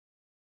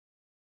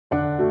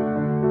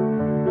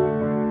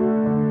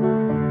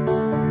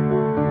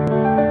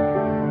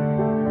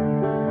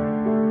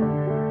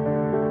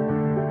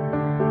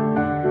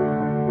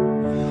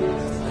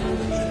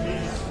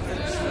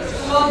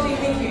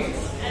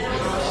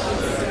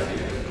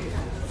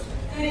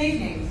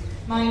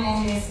My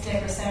name is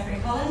Deborah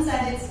Collins,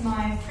 and it's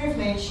my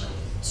privilege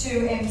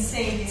to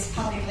MC this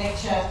public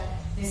lecture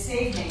this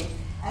evening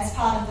as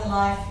part of the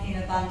Life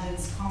in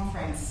Abundance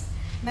conference.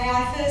 May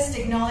I first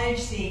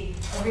acknowledge the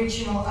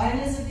original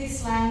owners of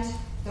this land,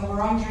 the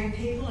Wurundjeri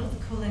people of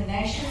the Kulin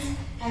Nations,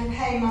 and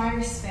pay my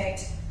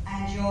respect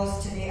and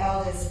yours to the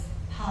elders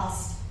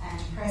past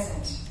and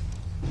present.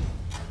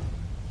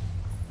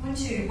 I want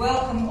to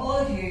welcome all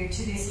of you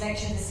to this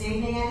lecture this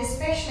evening, and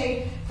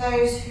especially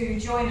those who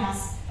join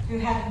us who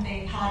haven't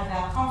been part of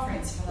our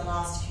conference for the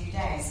last few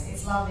days.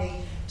 It's lovely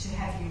to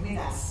have you with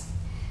us.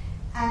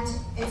 And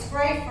it's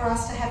great for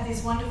us to have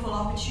this wonderful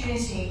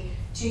opportunity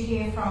to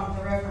hear from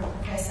the Rev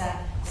Prof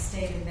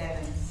Stephen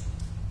Bevans.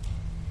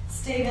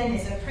 Stephen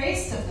is a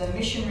priest of the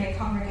Missionary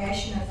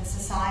Congregation of the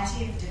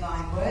Society of the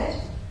Divine Word.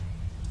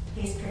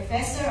 He's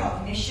Professor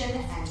of Mission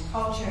and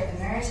Culture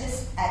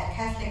Emeritus at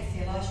Catholic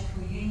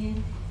Theological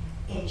Union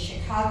in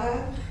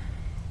Chicago,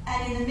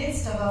 and in the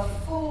midst of a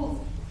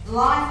full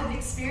life of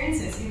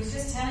experiences. He was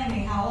just telling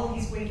me how all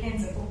his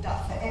weekends are booked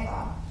up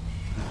forever.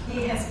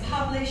 He has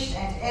published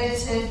and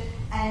edited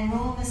an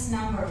enormous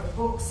number of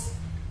books,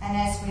 and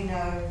as we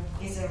know,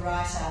 is a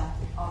writer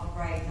of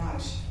great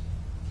note.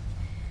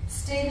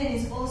 Stephen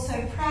is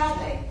also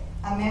proudly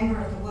a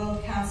member of the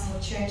World Council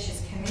of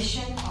Churches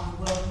Commission on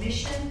World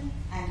Mission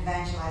and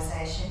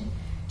Evangelization,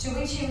 to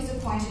which he was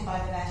appointed by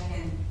the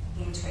Vatican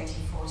in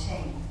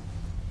 2014.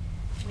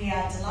 We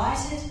are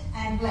delighted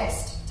and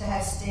blessed to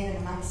have Stephen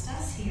amongst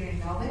us here in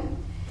Melbourne,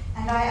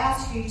 and I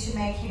ask you to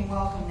make him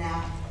welcome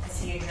now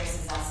as he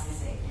addresses us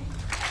this evening.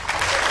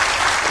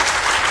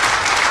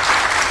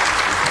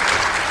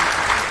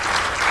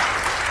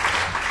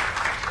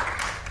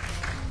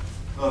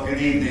 Well,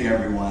 good evening,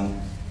 everyone.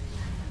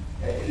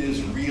 It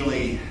is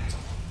really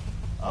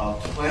a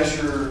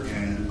pleasure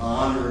and an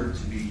honor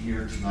to be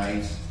here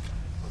tonight.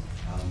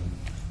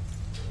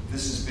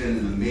 This has been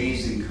an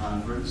amazing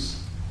conference.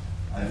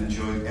 I've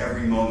enjoyed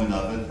every moment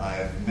of it. I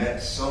have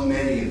met so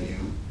many of you.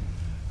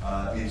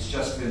 It's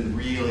just been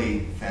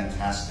really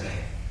fantastic.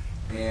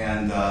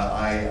 And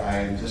I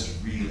am just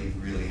really,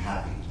 really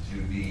happy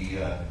to be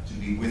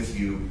with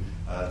you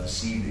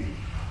this evening.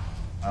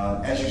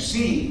 As you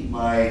see,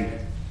 my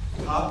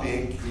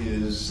topic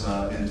is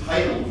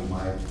entitled,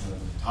 the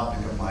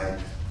topic of my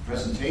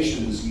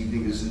presentation this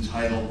evening is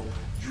entitled,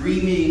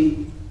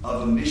 Dreaming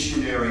of a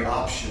Missionary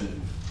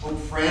Option, Pope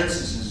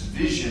Francis's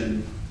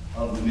Vision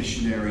of the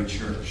Missionary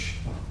Church.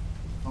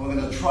 I'm going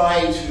to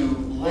try to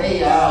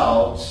lay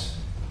out,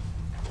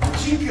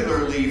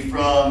 particularly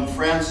from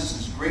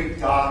Francis's great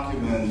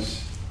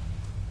document,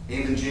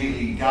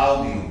 Evangelii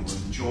Gaudium, or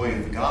the Joy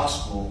of the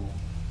Gospel,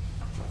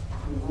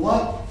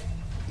 what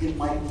it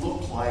might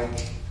look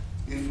like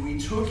if we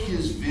took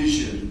his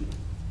vision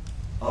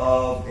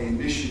of a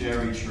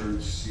missionary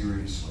church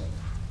seriously.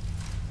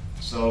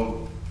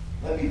 So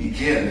let me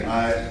begin.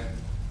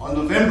 On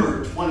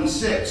November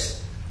 26th,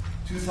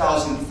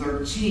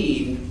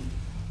 2013,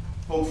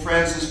 Pope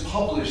Francis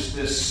published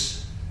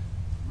this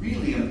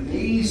really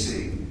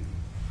amazing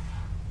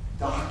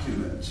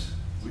document,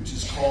 which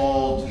is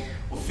called,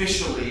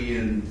 officially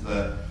in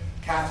the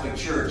Catholic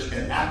Church,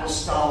 an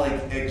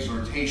apostolic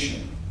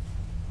exhortation,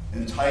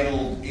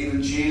 entitled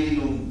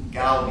Evangelii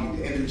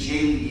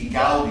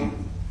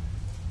Gaudium,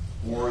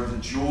 or the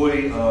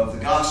Joy of the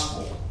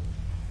Gospel.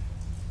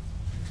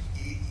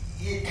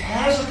 It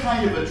has a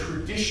kind of a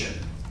tradition.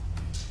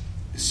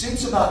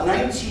 Since about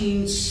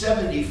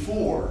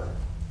 1974,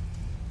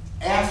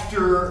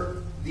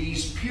 after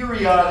these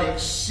periodic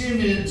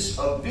synods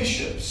of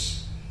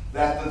bishops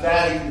that the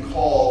Vatican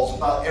calls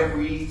about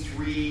every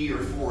 3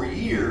 or 4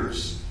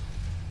 years,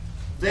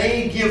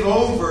 they give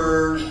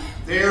over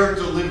their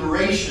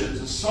deliberations,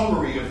 a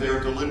summary of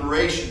their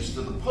deliberations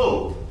to the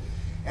Pope,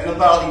 and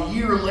about a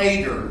year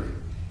later,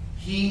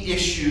 he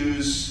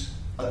issues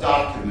a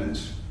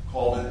document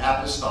called an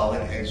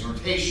apostolic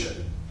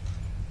exhortation.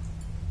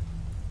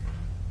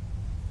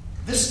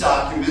 This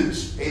document,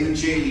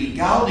 Evangelii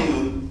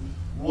Gaudium,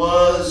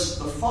 was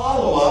the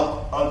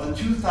follow-up of the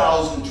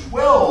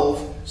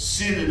 2012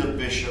 Synod of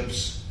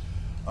Bishops,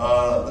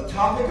 the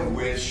topic of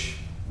which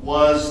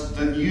was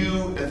the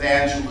new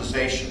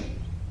evangelization.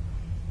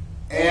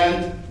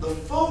 And the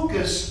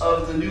focus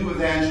of the new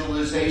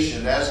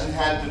evangelization, as it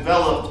had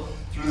developed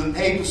through the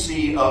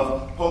papacy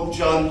of Pope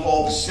John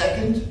Paul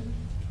II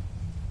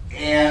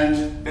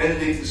and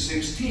Benedict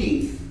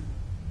XVI,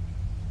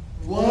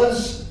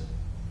 was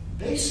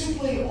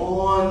basically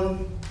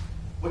on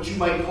what you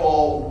might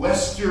call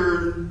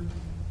Western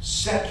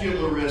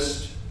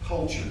secularist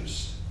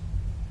cultures.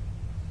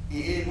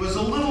 It was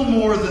a little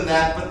more than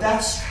that, but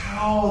that's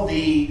how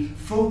the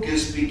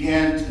focus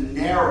began to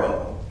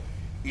narrow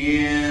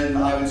in,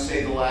 I would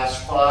say, the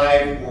last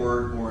 5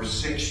 or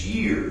 6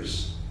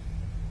 years.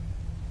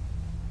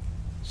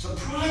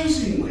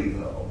 Surprisingly,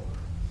 though,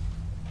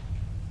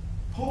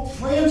 Pope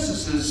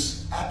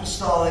Francis's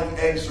apostolic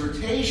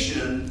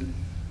exhortation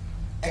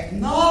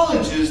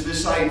acknowledges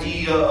this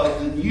idea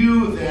of the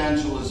new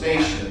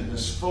evangelization,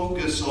 this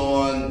focus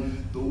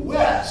on the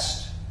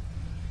West,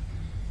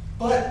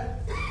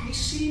 but he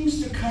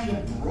seems to kind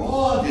of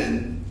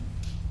broaden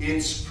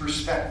its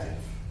perspective.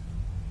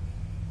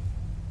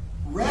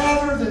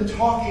 Rather than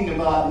talking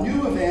about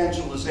new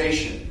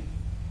evangelization,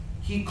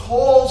 he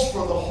calls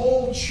for the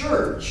whole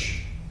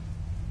church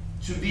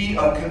to be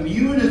a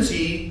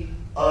community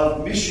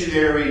of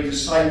missionary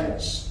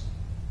disciples.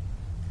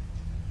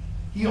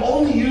 He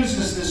only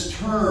uses this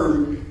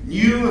term,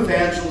 new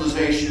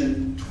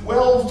evangelization,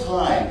 12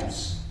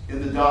 times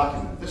in the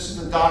document. This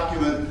is a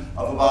document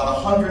of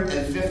about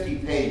 150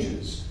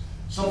 pages,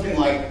 something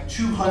like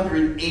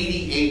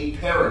 288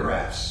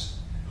 paragraphs.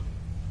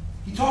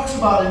 He talks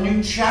about a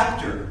new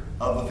chapter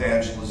of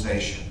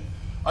evangelization,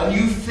 a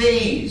new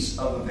phase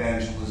of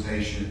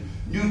evangelization,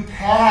 new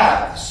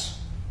paths,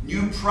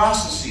 new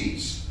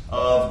processes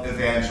of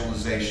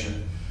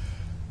evangelization.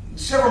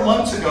 Several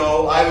months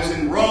ago, I was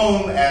in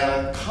Rome at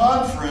a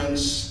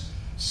conference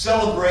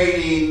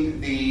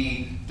celebrating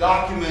the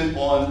document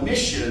on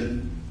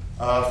mission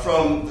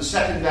from the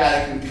Second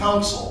Vatican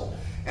Council.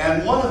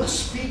 And one of the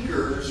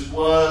speakers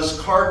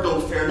was Cardinal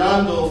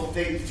Fernando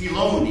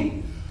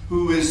Filoni,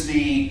 who is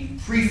the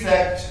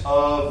prefect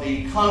of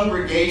the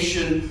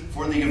Congregation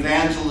for the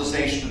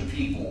Evangelization of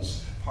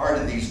Peoples. Part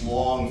of these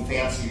long,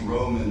 fancy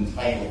Roman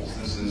titles.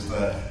 This is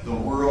the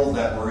world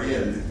that we're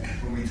in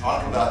when we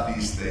talk about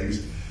these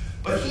things.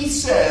 But he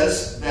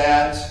says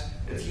that,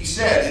 he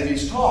said in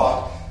his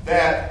talk,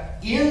 that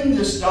in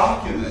this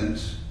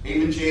document,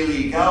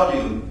 Evangelii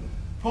Gaudium,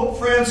 Pope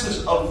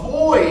Francis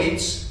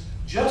avoids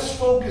just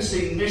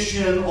focusing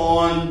mission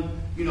on,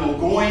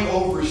 going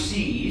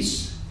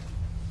overseas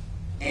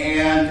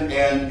and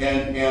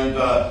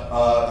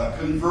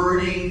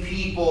converting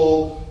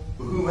people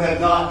who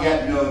have not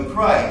yet known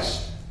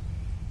Christ,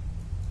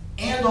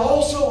 and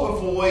also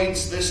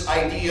avoids this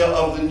idea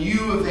of the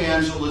new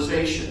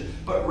evangelization.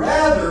 But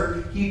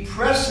rather, he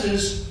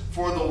presses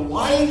for the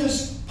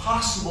widest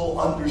possible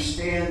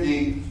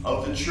understanding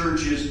of the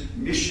church's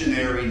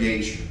missionary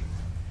nature.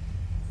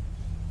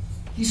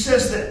 He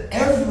says that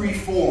every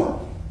form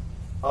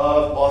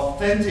of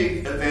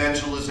authentic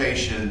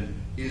evangelization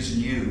is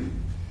new.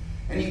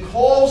 And he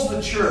calls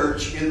the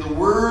church, in the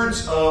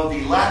words of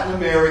the Latin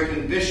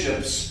American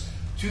bishops'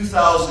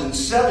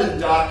 2007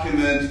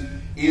 document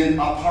in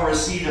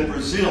Aparecida,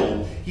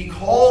 Brazil, he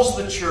calls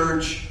the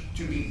church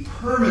to be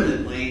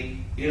permanently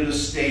in a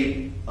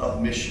state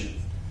of mission.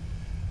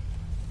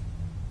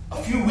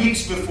 A few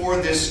weeks before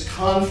this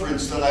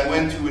conference that I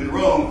went to in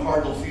Rome,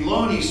 Cardinal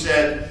Filoni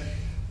said,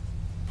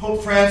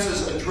 Pope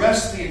Francis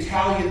addressed the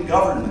Italian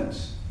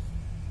government,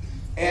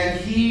 and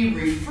he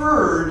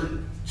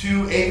referred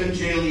to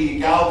Evangelii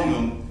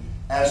Gaudium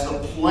as the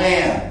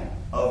plan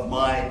of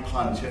my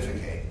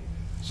pontificate.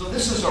 So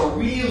this is a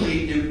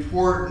really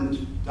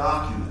important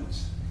document.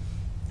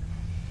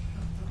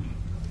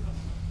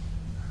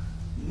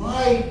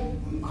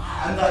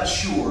 I'm not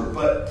sure,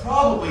 but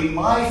probably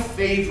my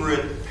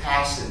favorite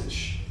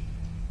passage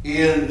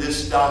in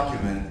this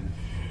document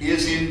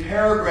is in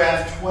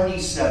paragraph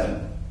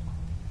 27,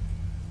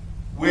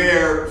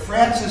 where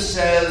Francis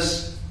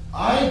says,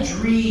 I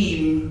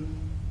dream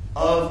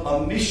of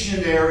a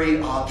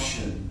missionary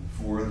option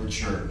for the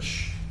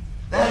church.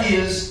 That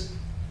is,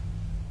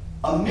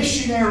 a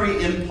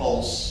missionary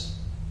impulse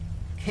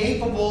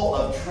capable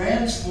of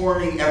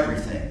transforming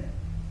everything.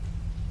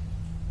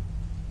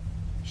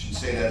 I should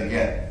say that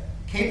again.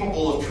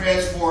 Capable of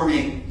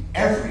transforming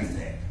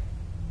everything,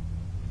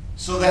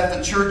 so that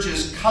the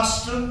church's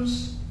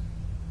customs,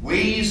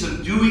 ways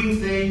of doing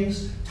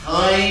things,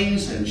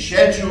 times and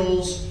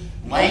schedules,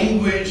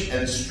 language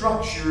and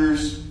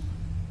structures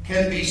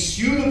can be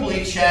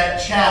suitably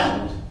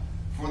channeled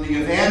for the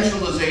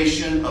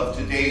evangelization of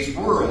today's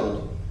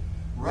world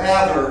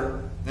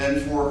rather than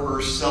for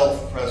her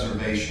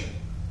self-preservation.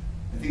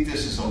 I think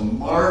this is a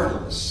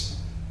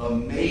marvelous,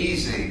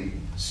 amazing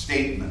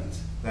statement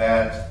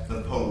that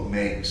the Pope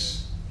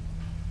makes.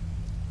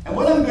 And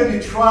what I'm going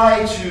to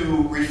try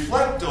to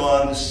reflect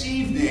on this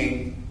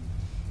evening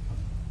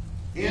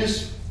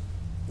is,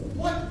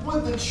 what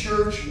would the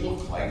church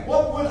look like?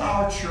 What would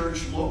our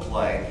church look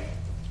like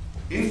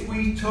if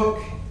we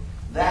took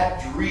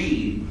that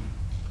dream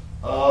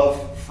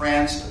of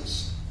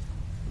Francis,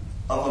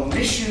 of a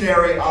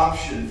missionary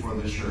option for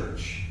the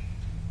church,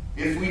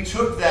 if we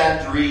took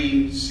that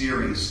dream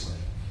seriously?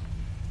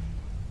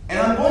 And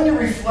I'm going to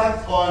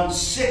reflect on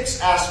 6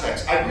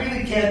 aspects. I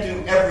really can't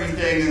do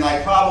everything, and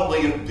I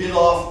probably have bit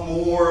off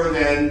more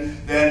than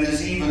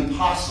is even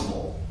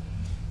possible.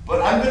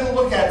 But I'm going to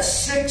look at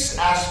 6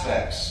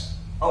 aspects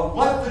of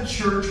what the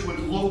church would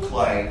look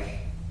like,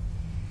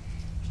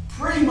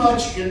 pretty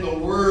much in the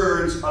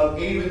words of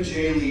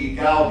Evangelii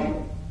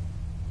Gaudium,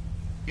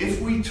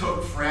 if we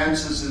took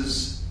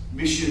Francis's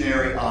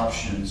missionary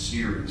option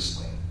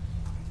seriously.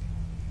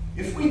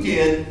 If we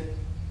did,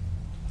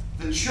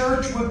 the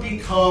church would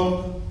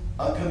become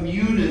a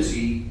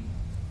community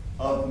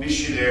of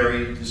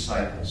missionary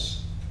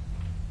disciples.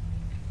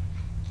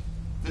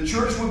 The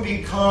church would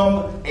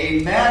become a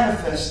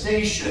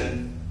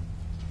manifestation,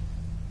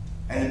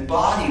 an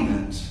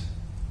embodiment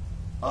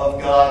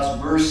of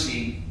God's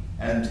mercy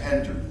and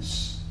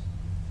tenderness.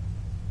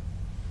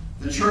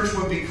 The church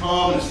would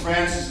become, as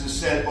Francis has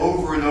said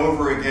over and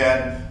over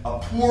again, a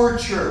poor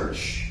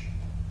church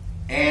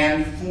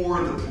and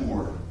for the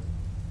poor.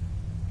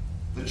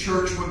 The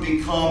church would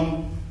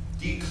become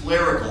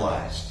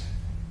declaricalised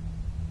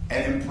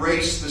and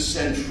embrace the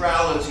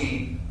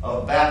centrality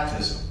of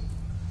baptism.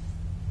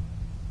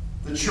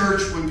 The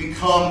church would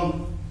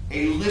become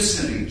a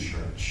listening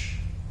church,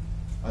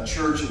 a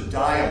church of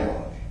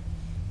dialogue.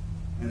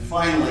 And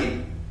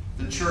finally,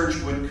 the church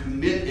would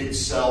commit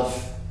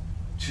itself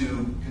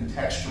to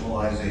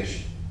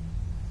contextualization.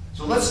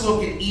 So let's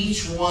look at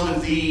each one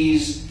of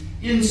these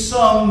in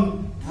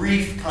some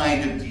brief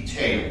kind of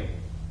detail.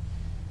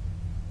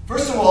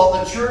 First of all,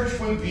 the church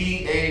would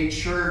be a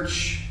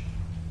church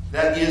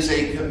that is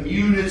a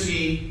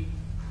community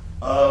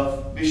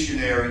of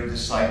missionary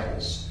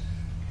disciples.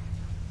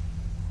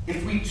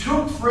 If we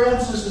took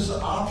Francis's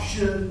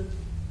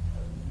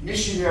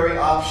missionary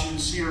option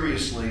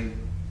seriously,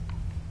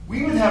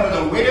 we would have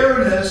an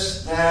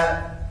awareness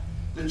that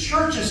the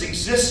church's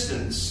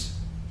existence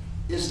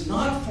is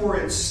not for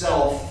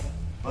itself,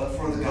 but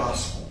for the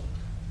gospel.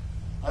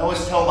 I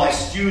always tell my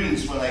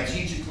students when I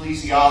teach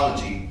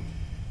ecclesiology,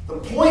 the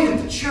point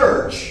of the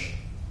church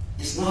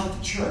is not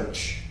the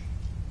church.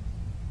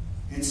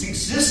 Its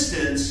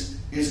existence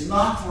is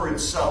not for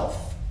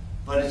itself,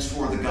 but it's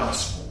for the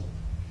gospel.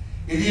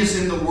 It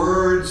is, in the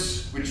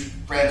words which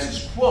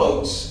Francis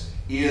quotes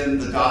in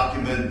the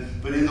document,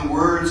 but in the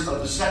words of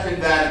the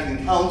Second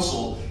Vatican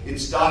Council,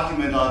 its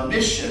document on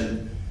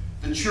mission,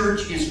 the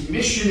church is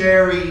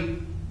missionary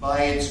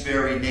by its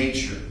very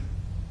nature.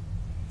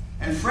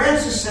 And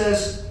Francis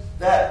says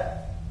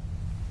that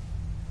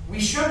we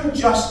shouldn't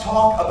just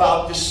talk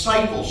about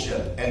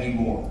discipleship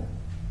anymore.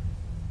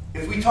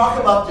 If we talk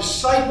about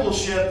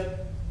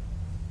discipleship,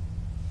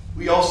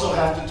 we also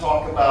have to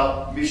talk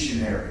about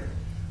missionary.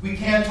 We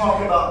can't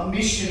talk about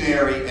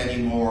missionary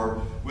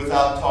anymore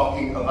without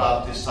talking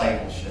about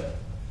discipleship.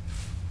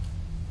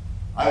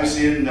 I was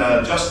in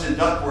Justin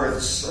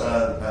Duckworth's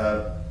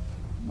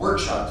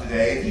workshop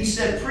today, and he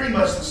said pretty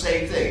much the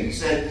same thing. He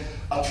said,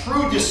 a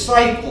true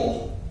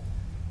disciple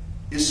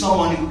is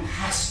someone who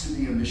has to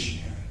be a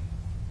missionary,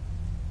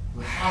 who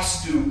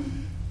has to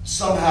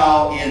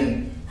somehow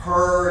in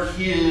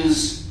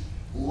his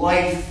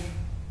life,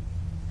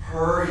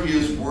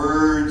 his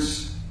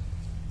words,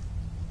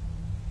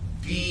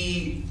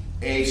 be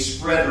a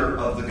spreader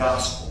of the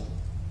gospel.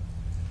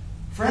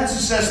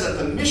 Francis says that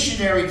the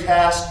missionary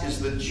task is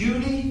the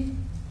duty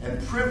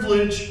and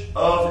privilege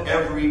of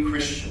every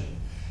Christian.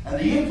 And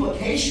the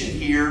implication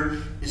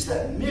here is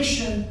that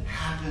mission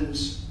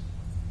happens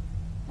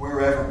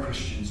wherever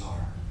Christians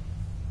are,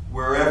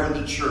 wherever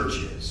the church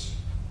is.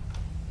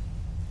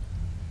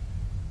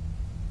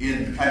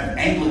 In kind of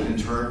Anglican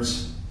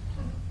terms,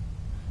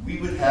 we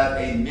would have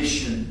a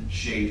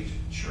mission-shaped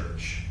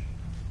church.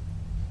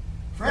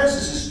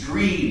 Francis's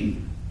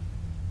dream,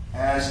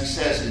 as he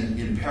says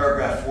in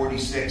paragraph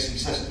 46, he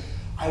says,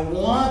 I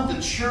want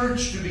the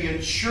church to be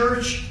a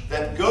church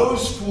that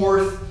goes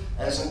forth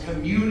as a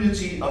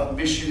community of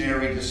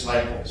missionary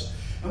disciples.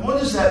 And what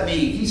does that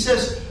mean? He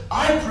says,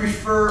 I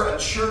prefer a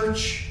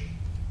church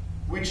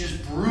which is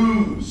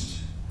bruised,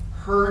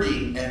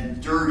 hurting,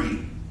 and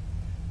dirty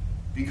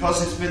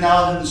because it's been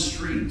out in the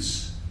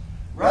streets,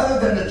 rather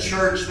than a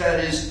church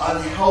that is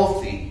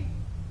unhealthy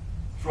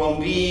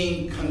from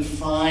being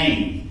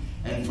confined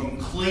and from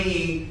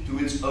clinging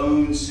to its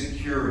own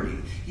security.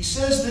 He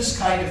says this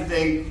kind of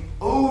thing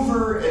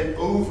over and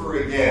over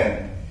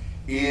again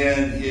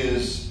in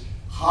his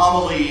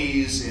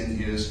homilies, in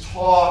his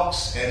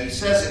talks, and he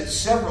says it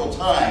several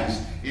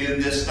times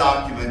in this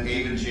document,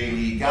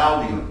 Evangelii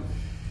Gaudium.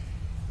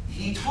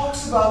 He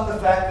talks about the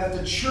fact that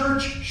the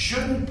church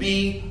shouldn't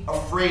be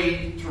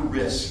afraid to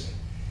risk.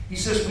 He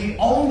says we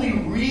only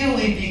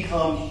really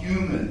become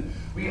human.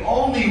 We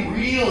only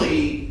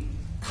really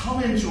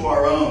come into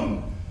our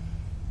own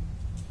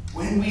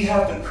when we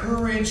have the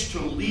courage to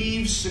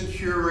leave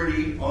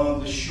security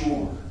on the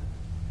shore.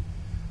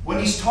 When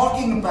he's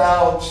talking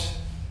about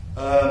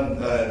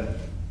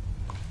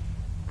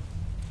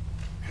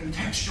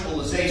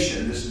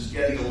contextualization, this is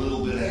getting a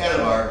little bit ahead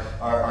of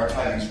our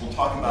timings. We'll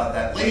talk about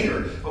that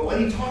later. But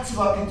when he talks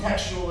about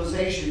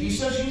contextualization, he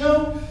says,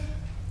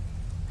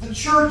 the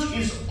church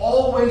is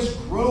always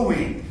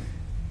growing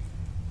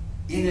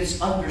in its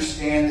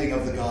understanding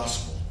of the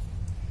gospel.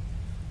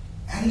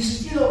 And he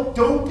says,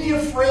 don't be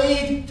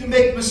afraid to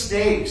make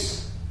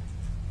mistakes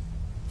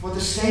for the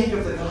sake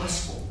of the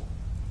gospel.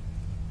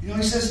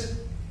 He says,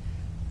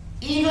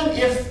 even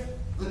if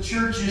the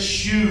church's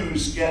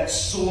shoes get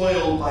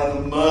soiled by the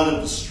mud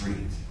of the street,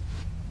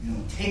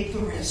 take the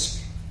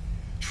risk.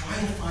 Try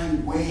to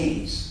find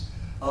ways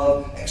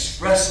of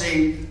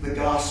expressing the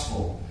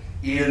gospel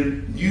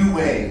in new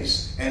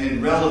ways and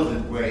in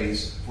relevant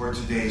ways for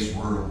today's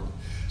world.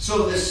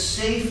 So this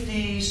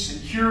safety,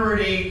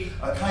 security,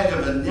 a kind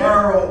of a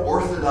narrow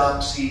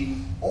orthodoxy,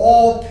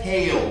 all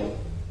pale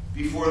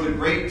before the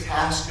great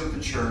task of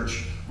the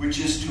church, which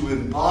is to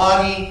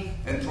embody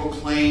and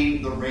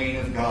proclaim the reign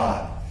of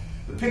God.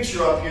 The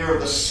picture up here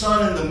of the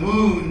sun and the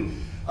moon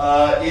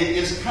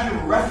is a kind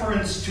of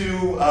reference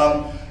to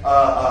a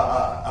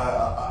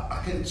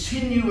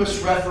continuous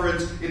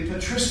reference in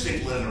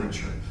patristic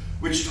literature,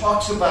 which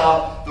talks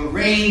about the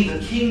reign, the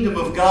kingdom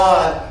of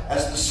God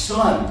as the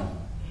sun.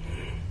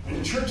 And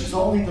the church is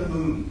only the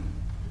moon.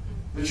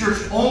 The church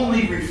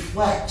only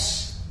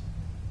reflects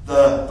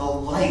the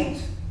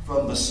light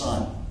from the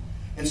sun.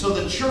 And so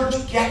the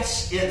church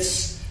gets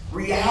its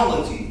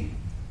reality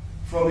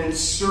from its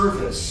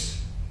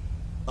service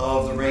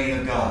of the reign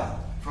of God,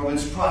 from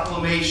its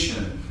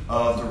proclamation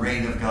of the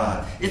reign of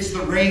God. It's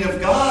the reign of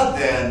God,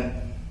 then,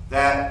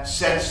 that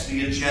sets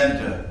the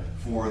agenda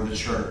for the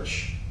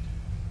church.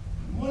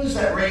 What is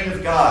that reign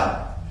of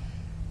God?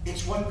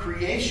 It's what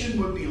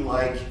creation would be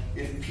like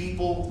if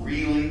people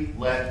really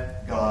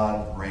let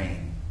God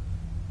reign.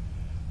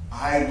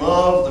 I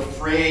love the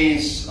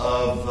phrase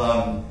of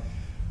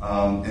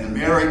an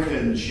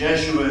American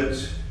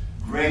Jesuit,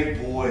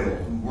 Greg Boyle,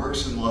 who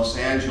works in Los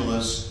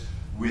Angeles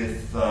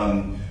with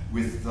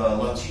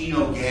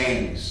Latino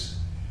gangs.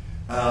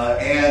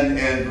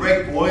 And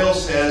Greg Boyle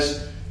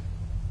says,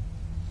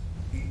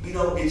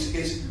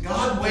 it's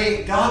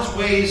God's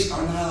ways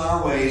are not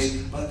our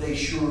ways, but they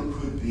sure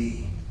could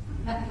be.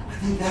 I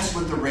think that's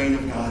what the reign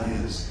of God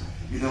is.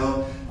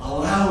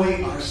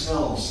 Allowing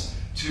ourselves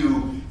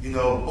to,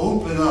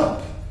 open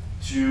up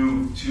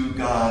to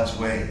God's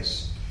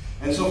ways.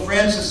 And so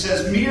Francis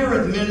says, mere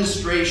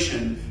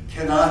administration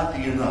cannot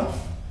be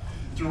enough.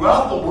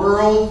 Throughout the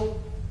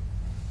world,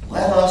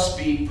 let us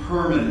be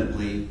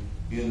permanently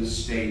in a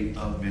state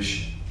of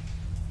mission.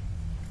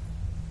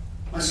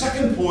 My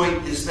second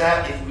point is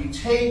that if we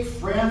take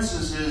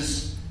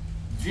Francis's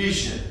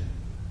vision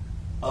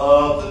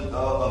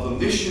of a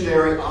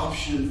missionary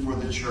option for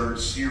the church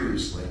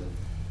seriously,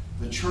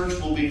 the church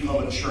will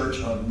become a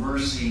church of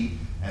mercy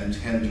and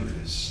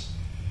tenderness.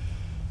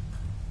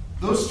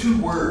 Those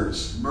two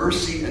words,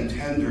 mercy and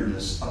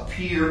tenderness,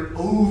 appear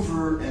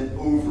over and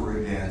over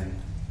again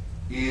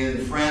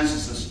in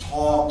Francis's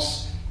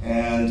talks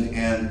and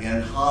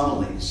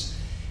homilies.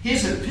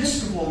 His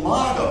episcopal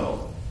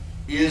motto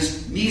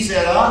is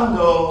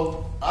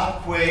miserando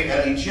atque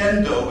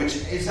eligendo, which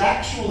is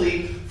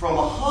actually from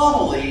a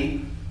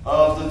homily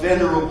of the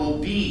Venerable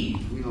Bede,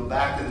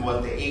 back in the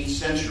 8th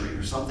century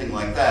or something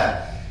like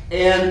that.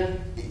 And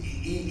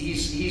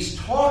he's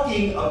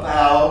talking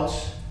about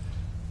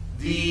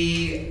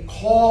the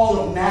call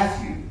of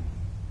Matthew.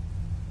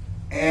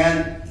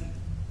 And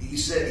he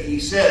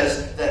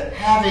says that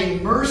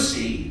having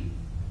mercy,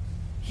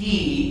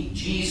 he,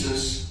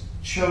 Jesus,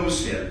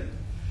 chose him.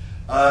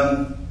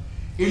 In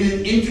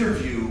an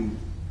interview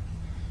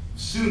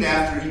soon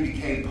after he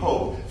became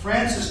Pope,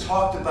 Francis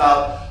talked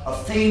about a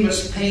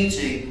famous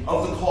painting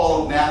of the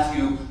call of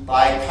Matthew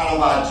by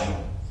Caravaggio.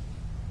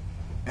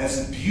 And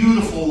it's a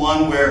beautiful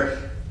one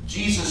where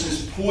Jesus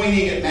is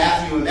pointing at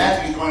Matthew, and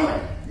Matthew's going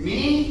like,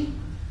 me?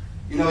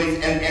 And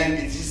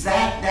it's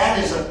that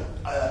is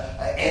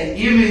an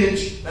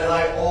image that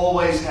I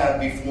always have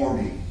before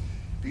me.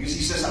 Because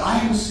he says, I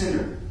am a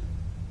sinner,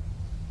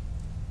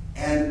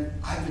 and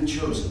I've been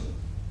chosen,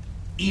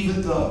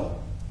 even though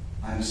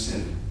I'm a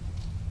sinner.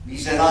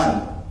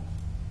 Miserando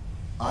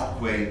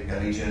atque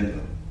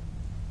eligendo.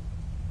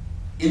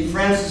 In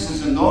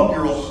Francis's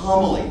inaugural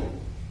homily,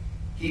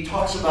 he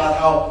talks about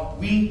how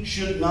we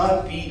should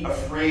not be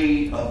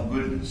afraid of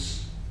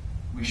goodness.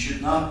 We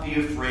should not be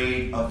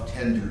afraid of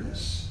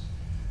tenderness.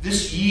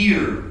 This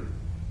year,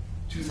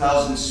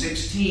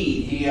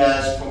 2016, he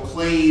has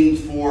proclaimed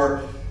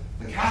for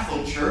the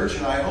Catholic Church,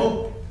 and I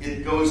hope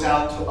it goes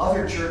out to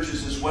other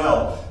churches as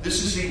well,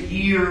 this is a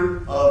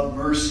year of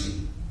mercy.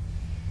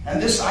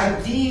 And this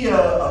idea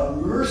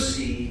of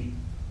mercy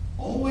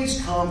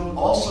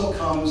also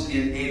comes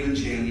in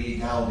Evangelii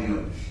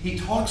Gaudium. He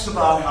talks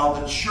about how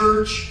the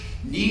church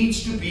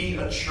needs to be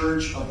a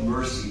church of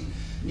mercy,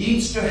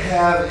 needs to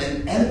have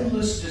an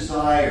endless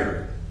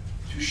desire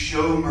to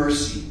show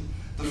mercy,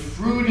 the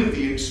fruit of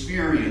the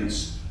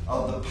experience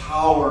of the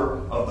power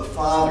of the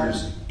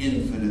Father's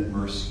infinite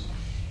mercy.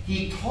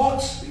 He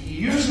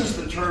uses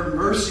the term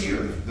mercy,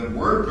 or the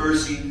word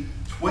mercy,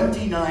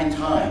 29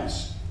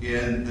 times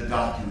in the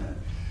document.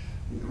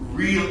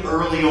 Real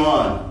early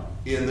on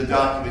in the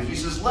document, he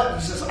says,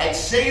 I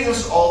say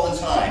this all the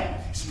time,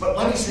 but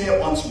let me say it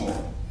once more.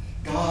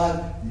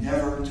 God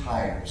never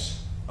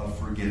tires of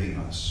forgiving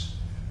us.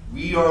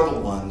 We are the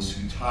ones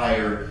who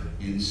tire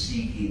in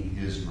seeking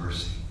his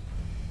mercy.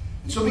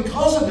 And so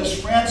because of this,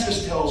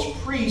 Francis tells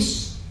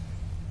priests,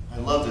 I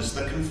love this,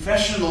 the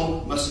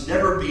confessional must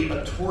never be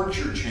a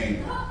torture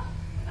chamber,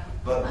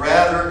 but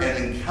rather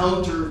an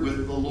encounter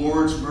with the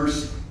Lord's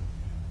mercy,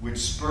 which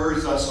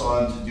spurs us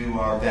on to do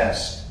our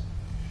best.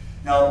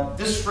 Now,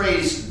 this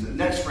phrase, the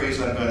next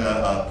phrase I'm going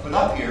to put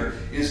up here,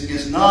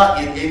 is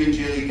not in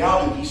Evangelii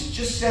Gaudium. He's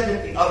just said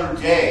it the other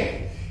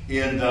day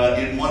in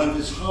one of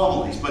his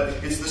homilies,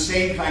 but it's the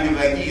same kind of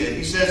idea.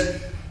 He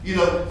says,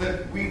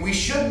 we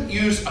shouldn't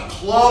use a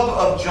club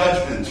of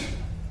judgment.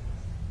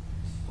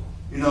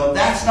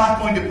 That's not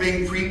going to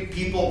bring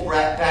people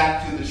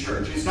back to the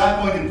church. It's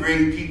not going to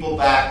bring people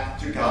back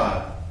to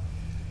God.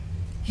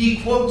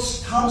 He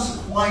quotes Thomas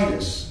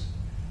Aquinas.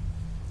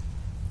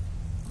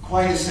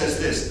 Aquinas says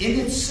this, "In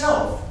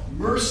itself,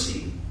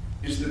 mercy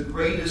is the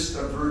greatest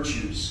of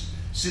virtues,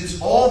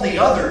 since all the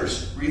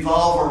others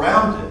revolve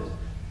around it.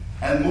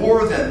 And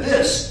more than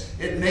this,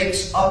 it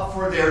makes up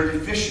for their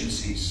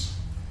deficiencies.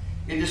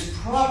 It is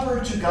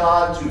proper to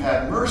God to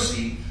have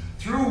mercy,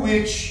 through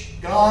which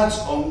God's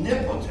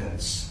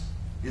omnipotence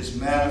is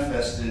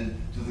manifested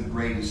to the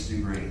greatest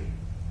degree."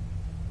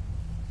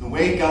 The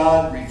way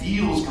God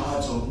reveals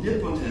God's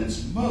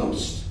omnipotence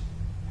most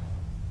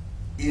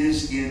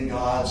is in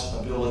God's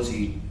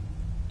ability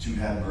to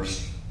have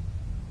mercy.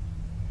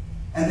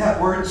 And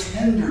that word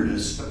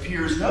tenderness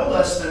appears no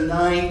less than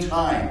 9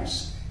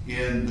 times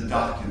in the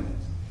document.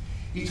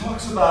 He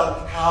talks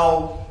about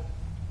how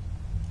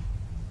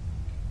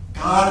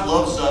God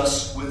loves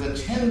us with a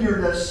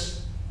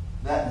tenderness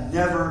that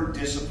never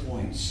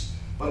disappoints,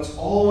 but is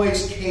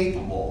always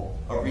capable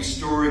of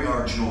restoring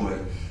our joy.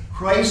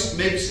 Christ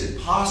makes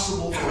it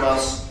possible for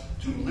us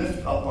to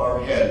lift up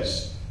our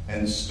heads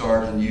and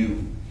start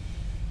anew.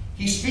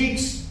 He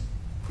speaks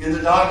in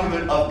the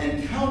document of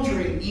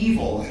encountering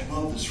evil, I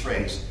love this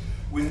phrase,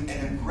 with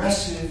an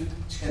aggressive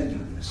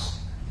tenderness.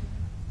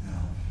 Now,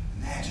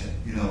 imagine,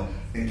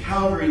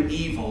 encountering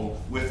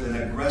evil with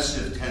an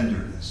aggressive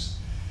tenderness.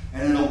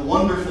 And in a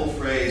wonderful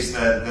phrase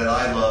that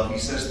I love, he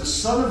says, "The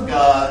Son of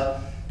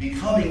God,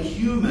 becoming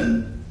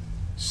human,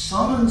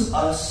 summons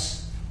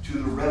us to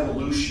the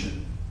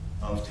revolution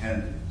of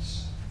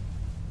tenderness."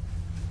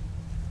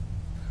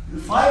 In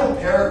the final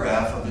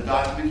paragraph of the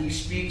document, he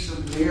speaks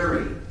of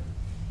Mary.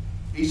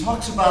 He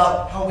talks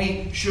about how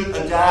we should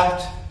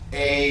adopt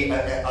a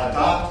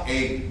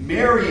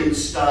Marian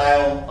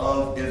style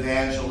of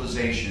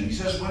evangelization. He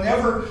says,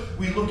 whenever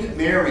we look at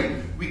Mary,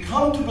 we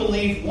come to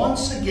believe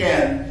once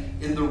again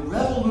in the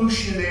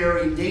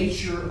revolutionary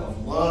nature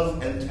of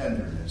love and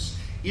tenderness.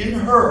 In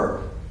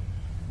her,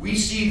 we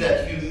see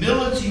that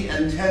humility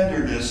and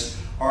tenderness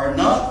are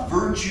not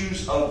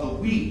virtues of the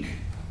weak,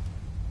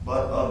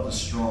 but of the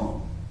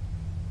strong.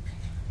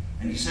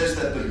 And he says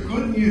that the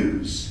good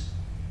news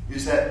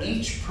is that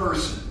each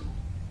person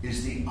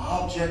is the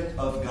object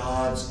of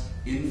God's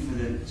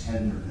infinite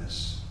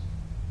tenderness.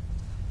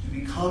 To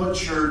become a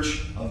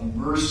church of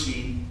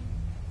mercy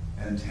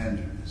and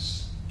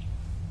tenderness.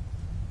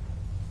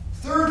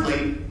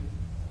 Thirdly,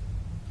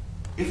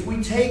 if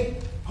we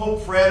take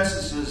Pope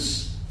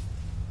Francis's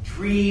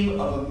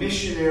dream of a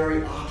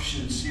missionary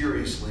option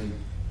seriously,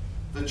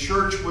 the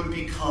church would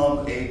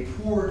become a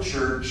poor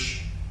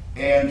church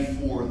and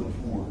for the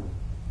poor.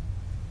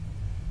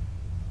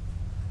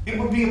 It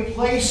would be a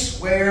place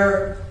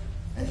where,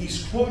 and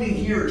he's quoting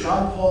here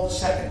John Paul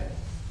II,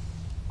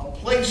 a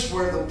place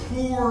where the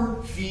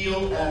poor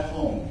feel at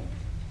home.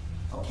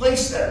 A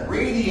place that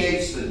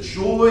radiates the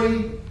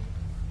joy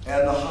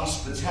and the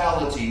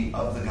hospitality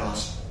of the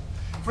gospel.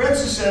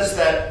 Francis says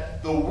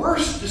that the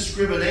worst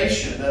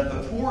discrimination that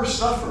the poor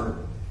suffer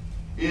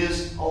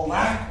is a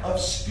lack of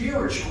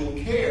spiritual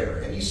care.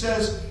 And he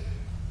says,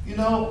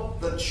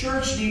 the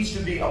church needs to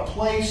be a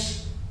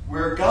place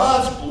where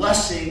God's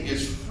blessing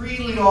is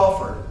freely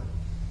offered,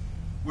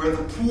 where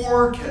the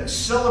poor can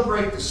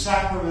celebrate the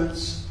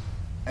sacraments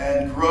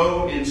and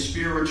grow in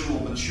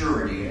spiritual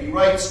maturity. And he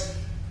writes,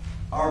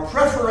 our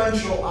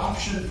preferential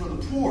option for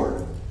the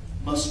poor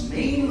must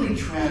mainly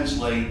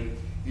translate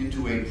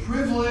into a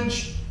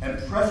privileged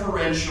and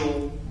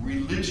preferential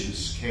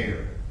religious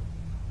care.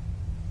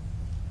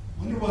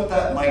 I wonder what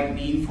that might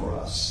mean for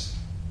us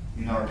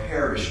in our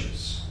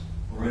parishes,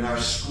 or in our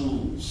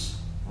schools,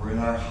 or in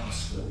our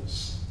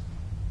hospitals.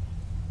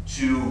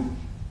 To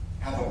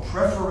have a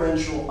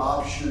preferential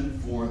option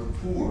for the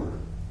poor,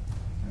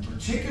 and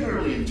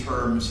particularly in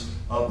terms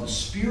of the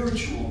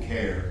spiritual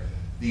care,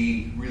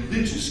 the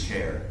religious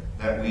care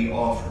that we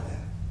offer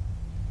them.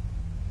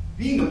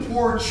 Being a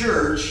poor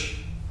church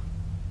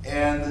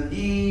and the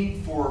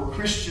need for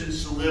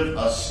Christians to live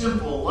a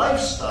simple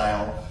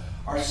lifestyle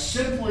are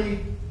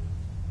simply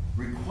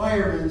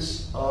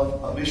requirements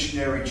of a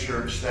missionary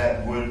church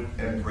that would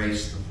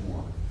embrace the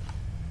poor.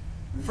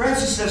 And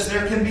Francis says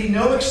there can be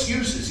no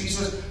excuses. He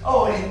says,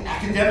 in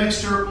academic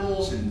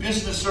circles, in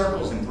business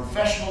circles, in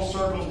professional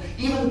circles,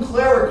 even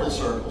clerical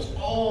circles,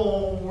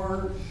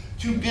 we're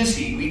too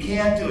busy, we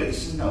can't do it. He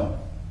says, no,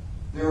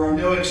 there are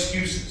no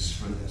excuses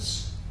for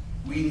this.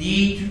 We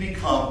need to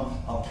become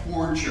a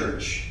poor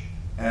church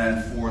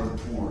and for the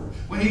poor.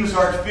 When he was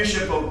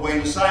Archbishop of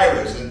Buenos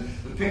Aires, and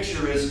the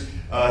picture is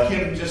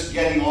him just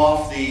getting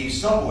off the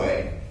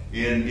subway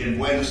in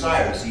Buenos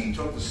Aires. He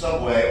took the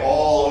subway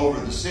all over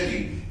the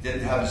city,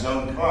 didn't have his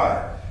own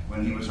car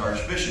when he was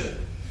Archbishop.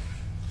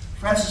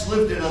 Francis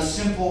lived in a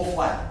simple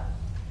flat.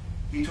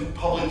 He took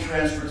public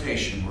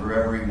transportation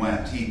wherever he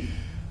went.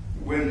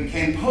 When he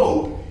became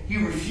Pope, he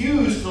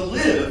refused to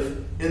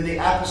live in the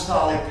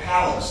Apostolic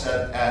Palace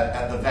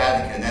at the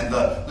Vatican. And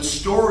the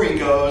story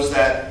goes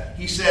that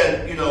he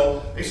said,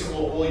 they said,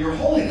 well, Your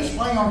Holiness,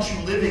 why aren't you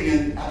living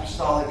in the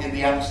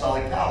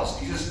Apostolic Palace?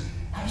 He says,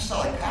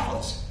 Apostolic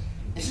Palace?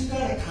 Isn't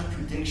that a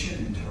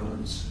contradiction in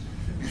terms?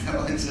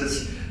 It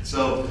says,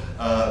 So,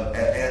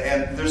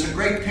 and there's a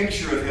great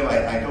picture of him,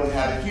 I don't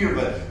have it here,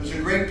 but there's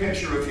a great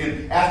picture of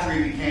him after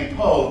he became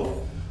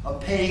Pope,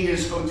 of paying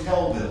his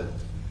hotel bill.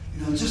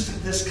 You know,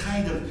 just this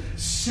kind of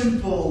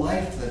simple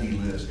life that he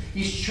lives.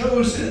 He's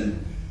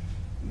chosen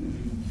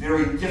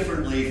very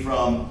differently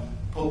from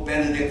Pope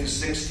Benedict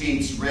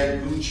XVI's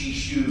red Gucci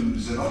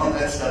shoes and all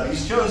that stuff.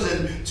 He's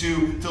chosen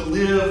to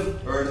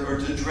live or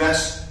to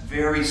dress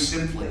very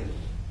simply.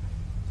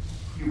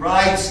 He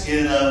rides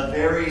in a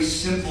very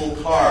simple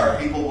car.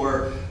 People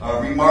were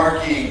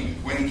remarking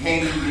when he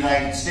came to the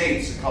United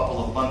States a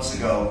couple of months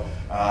ago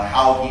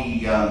how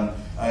he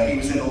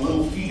was in a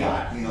little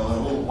Fiat, you know, a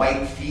little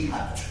white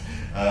Fiat.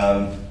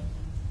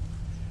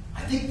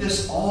 I think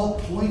this all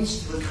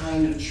points to the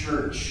kind of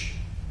church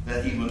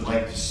that he would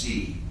like to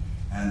see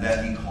and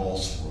that he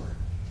calls for.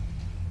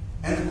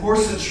 And of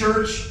course, the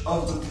church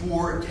of the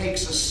poor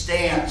takes a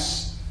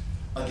stance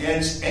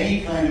against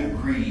any kind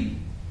of greed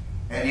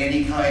and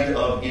any kind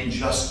of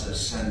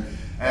injustice. And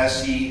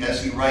as he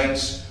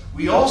writes,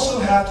 we also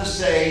have to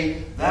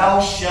say, thou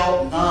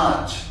shalt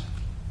not,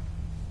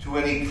 to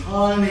an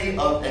economy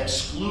of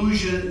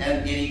exclusion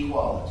and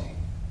inequality.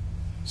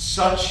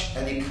 Such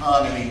an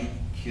economy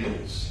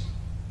kills.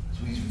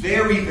 So he's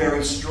very,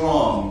 very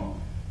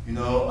strong, you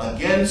know,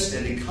 against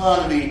an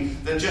economy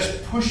that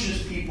just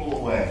pushes people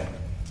away,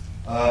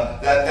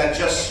 that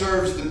just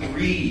serves the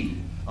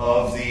greed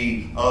of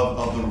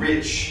the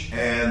rich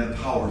and the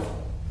powerful.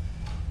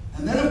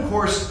 And then, of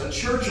course, a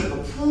church of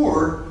the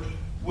poor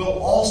will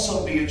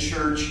also be a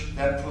church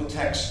that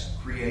protects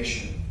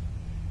creation.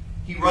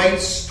 He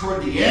writes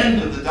toward the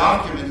end of the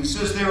document, he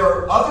says, there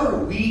are other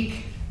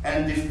weak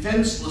and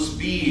defenseless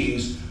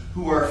beings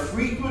who are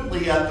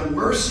frequently at the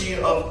mercy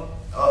of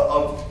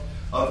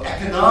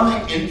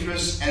economic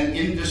interests and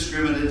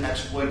indiscriminate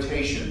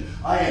exploitation.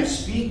 I am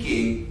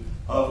speaking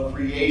of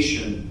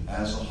creation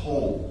as a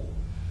whole.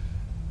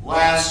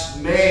 Last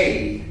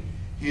May,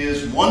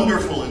 his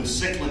wonderful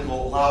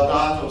encyclical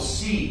Laudato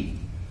Si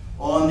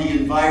on the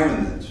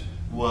environment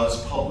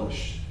was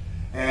published.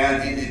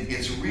 And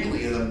it's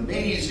really an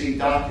amazing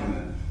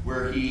document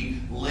where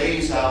he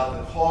lays out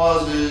the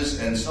causes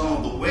and some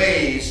of the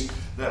ways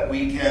that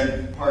we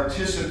can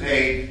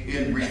participate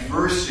in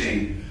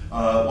reversing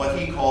what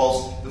he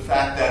calls the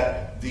fact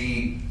that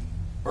the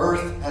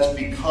earth has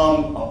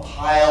become a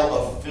pile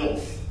of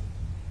filth.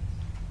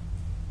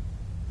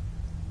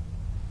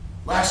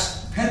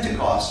 Last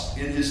Pentecost,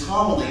 in his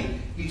homily,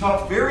 he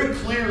talked very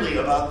clearly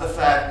about the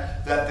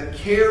fact that the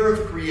care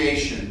of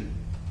creation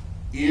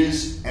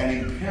is an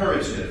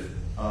imperative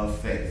of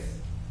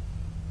faith.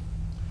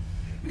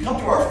 We come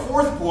to our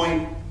fourth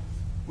point,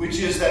 which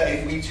is that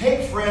if we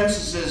take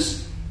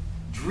Francis's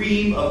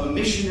dream of the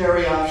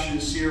missionary option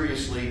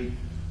seriously,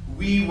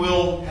 we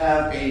will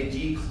have a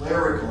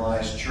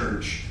declaricalized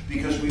church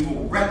because we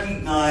will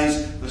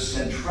recognize the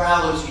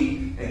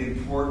centrality and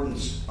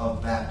importance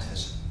of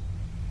baptism.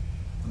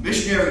 A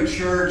missionary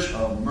church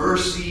of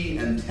mercy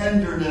and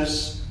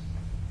tenderness,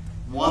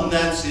 one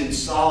that's in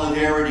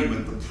solidarity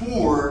with the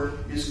poor,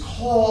 is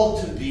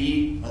called to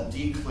be a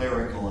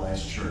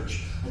declaricalized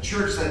church. A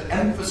church that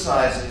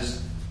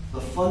emphasizes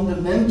the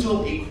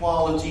fundamental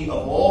equality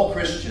of all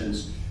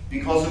Christians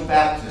because of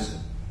baptism,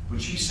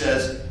 which he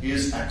says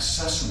is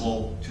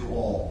accessible to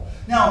all.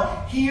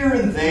 Now, here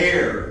and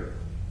there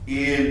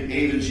in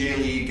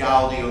Evangelii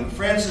Gaudium,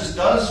 Francis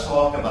does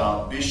talk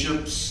about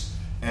bishops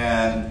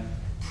and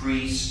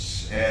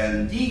priests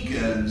and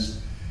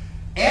deacons,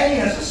 and he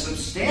has a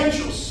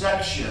substantial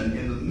section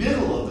in the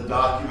middle of the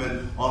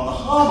document on the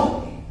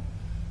homily,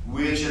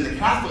 which in the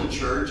Catholic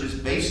Church is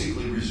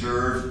basically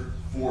reserved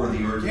for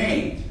the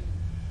ordained.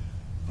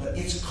 But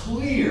it's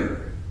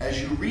clear,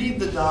 as you read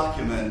the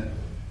document,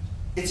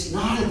 it's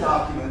not a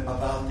document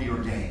about the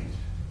ordained.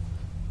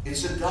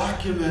 It's a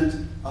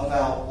document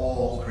about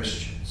all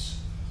Christians.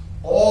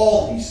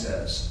 All, he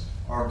says,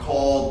 are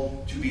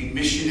called to be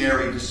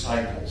missionary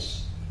disciples.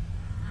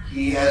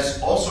 He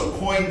has also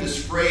coined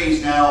this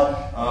phrase now,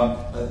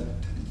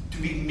 to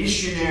be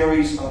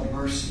missionaries of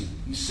mercy.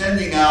 He's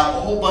sending out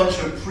a whole bunch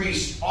of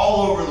priests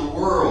all over the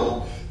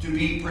world to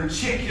be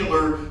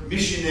particular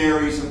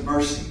missionaries of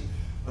mercy.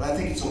 But I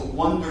think it's a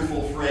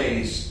wonderful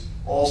phrase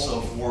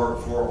also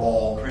for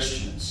all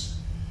Christians.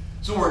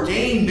 So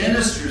ordained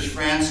ministers,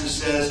 Francis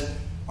says,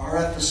 are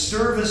at the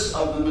service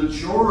of the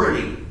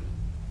majority,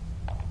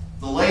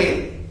 the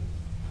laity.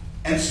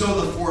 And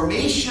so the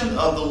formation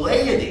of the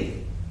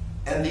laity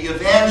and the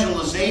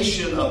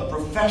evangelization of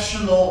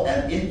professional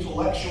and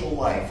intellectual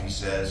life, he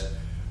says,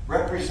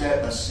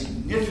 represent a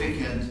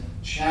significant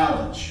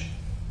challenge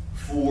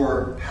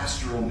for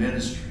pastoral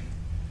ministry.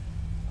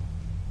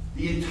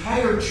 The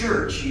entire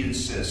church, he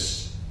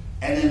insists,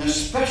 and in a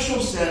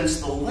special sense,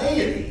 the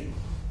laity,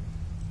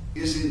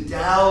 is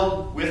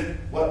endowed with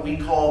what we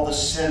call the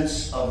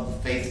sense of the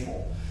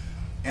faithful.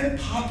 And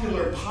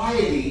popular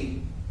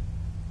piety,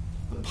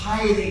 the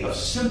piety of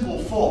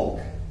simple folk,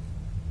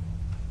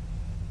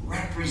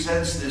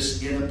 represents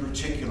this in a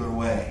particular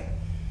way.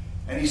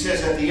 And he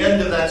says at the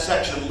end of that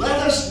section, let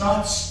us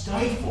not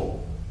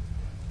stifle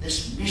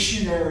this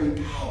missionary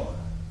power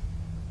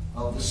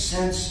of the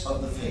sense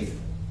of the faithful.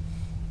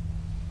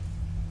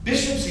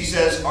 Bishops, he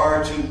says,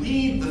 are to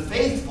lead the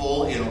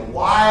faithful in a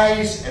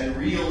wise and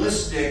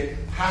realistic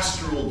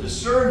pastoral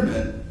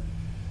discernment.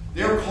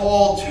 They're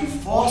called to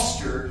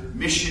foster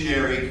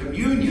missionary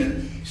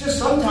communion. He says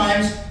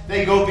sometimes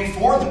they go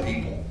before the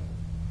people.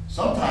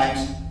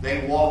 Sometimes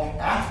they walk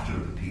after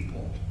the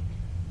people,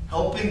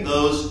 helping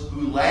those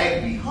who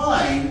lag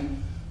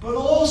behind, but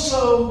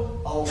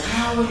also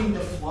allowing the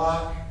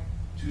flock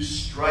to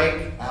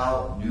strike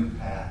out new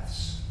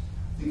paths.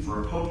 I think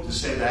for a pope to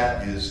say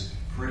that is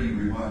pretty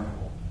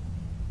remarkable.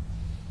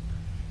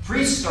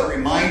 Priests are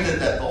reminded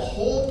that the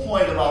whole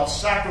point about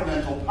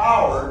sacramental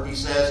power, he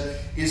says,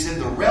 is in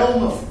the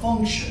realm of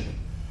function,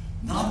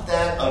 not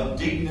that of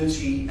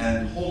dignity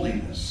and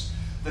holiness.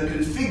 The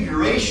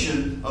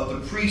configuration of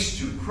the priest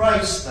to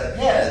Christ, the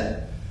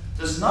head,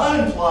 does not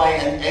imply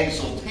an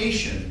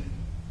exaltation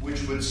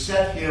which would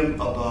set him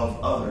above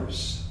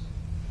others.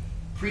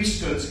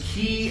 Priesthood's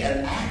key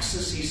and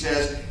axis, he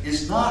says,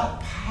 is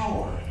not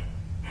power,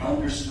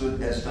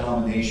 understood as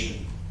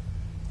domination.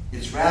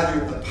 It's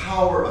rather the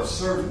power of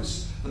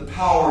service, the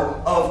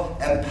power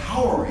of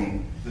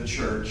empowering the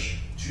church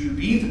to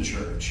be the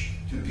church,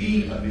 to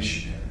be a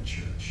missionary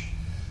church.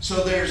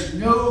 So there's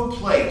no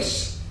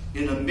place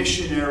in a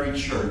missionary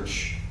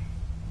church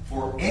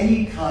for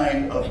any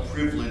kind of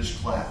privileged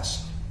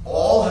class.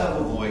 All have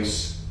a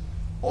voice,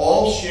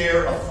 all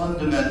share a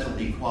fundamental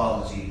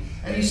equality.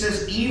 And he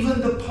says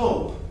even the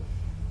Pope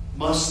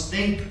must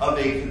think of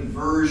a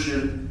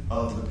conversion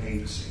of the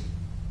papacy.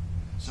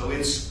 So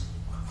it's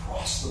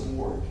across the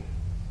board.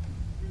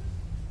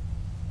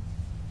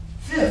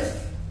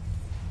 Fifth,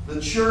 the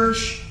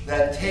church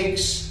that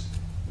takes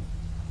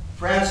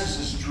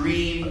Francis's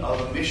dream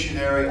of a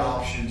missionary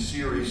option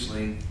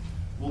seriously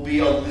will be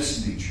a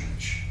listening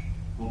church,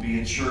 will be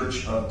a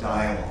church of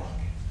dialogue.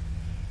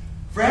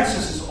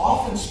 Francis has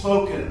often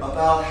spoken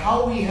about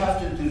how we have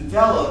to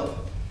develop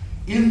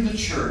in the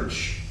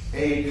church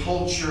a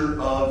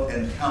culture of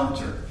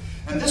encounter.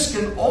 And this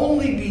can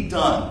only be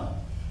done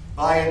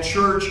by a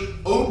church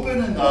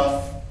open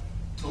enough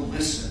to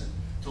listen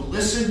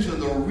to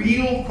the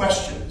real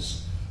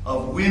questions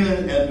of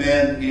women and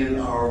men in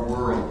our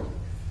world.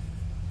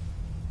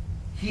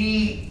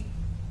 He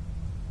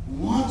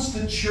wants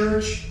the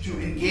church to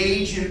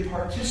engage in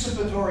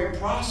participatory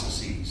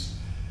processes.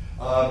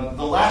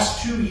 The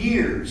last 2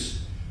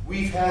 years,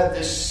 we've had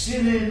this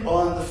synod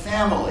on the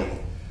family.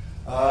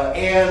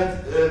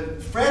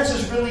 And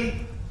Francis really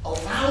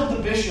allowed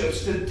the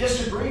bishops to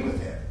disagree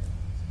with him.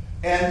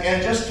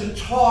 And just to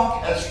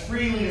talk as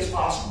freely as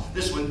possible.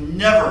 This would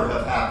never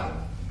have happened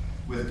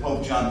with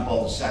Pope John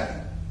Paul II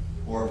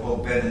or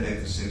Pope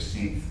Benedict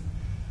XVI.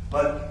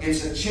 But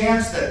it's a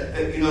chance that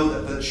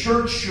the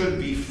church should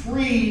be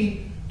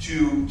free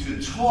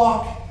to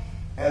talk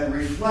and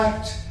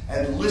reflect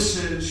and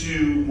listen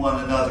to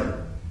one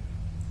another.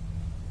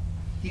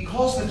 He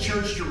calls the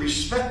church to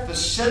respect the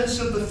sense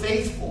of the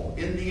faithful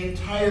in the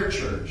entire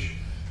church,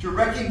 to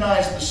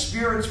recognize the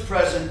Spirit's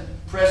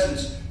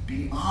presence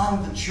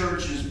beyond the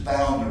church's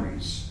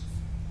boundaries,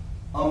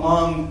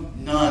 among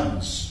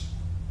nuns,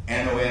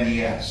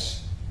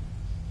 N-O-N-E-S,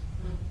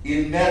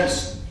 in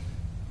medicine,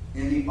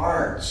 in the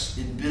arts,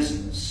 in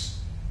business.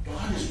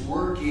 God is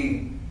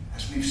working,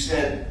 as we've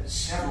said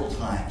several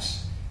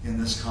times in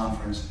this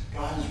conference,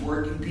 God is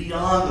working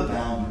beyond the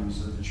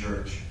boundaries of the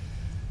church.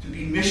 To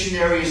be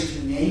missionary is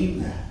to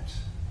name that,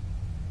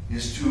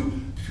 is to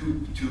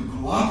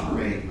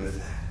cooperate with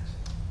that.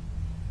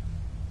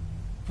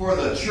 For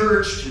the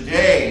church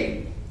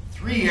today,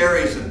 3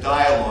 areas of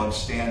dialogue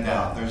stand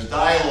out. There's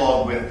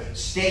dialogue with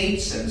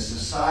states and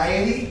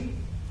society.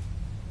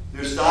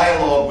 There's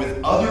dialogue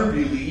with other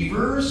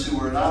believers who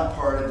are not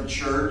part of the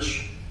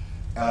church.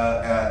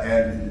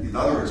 And in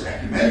other words,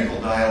 ecumenical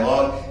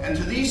dialogue. And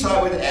to these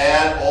I would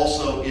add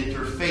also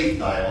interfaith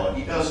dialogue.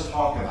 He does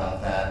talk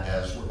about that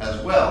as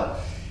well.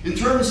 In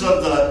terms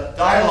of the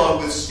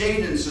dialogue with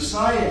state and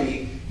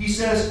society, he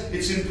says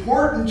it's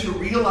important to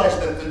realize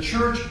that the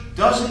church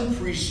doesn't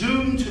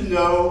presume to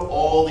know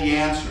all the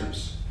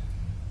answers.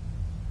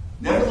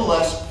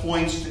 Nevertheless,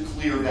 points to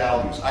clear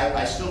values.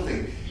 I still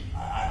think,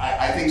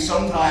 I think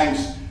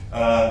sometimes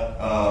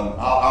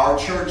our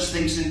church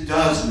thinks it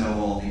does know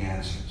all the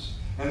answers.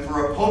 And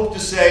for a pope to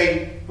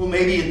say, well,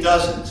 maybe it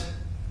doesn't,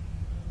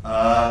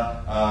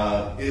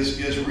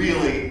 is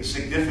really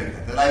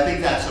significant. And I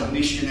think that's a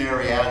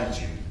missionary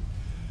attitude.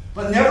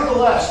 But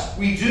nevertheless,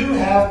 we do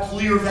have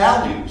clear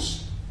values,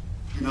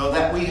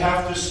 that we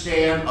have to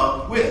stand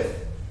up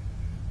with.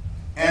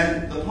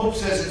 And the Pope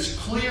says it's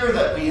clear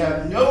that we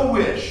have no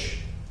wish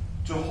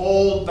to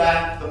hold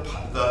back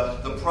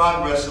the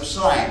progress of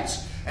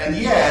science. And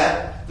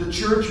yet, the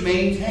Church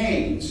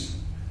maintains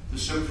the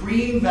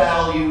supreme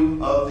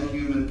value of the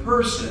human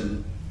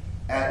person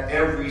at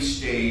every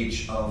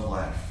stage of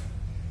life.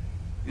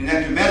 In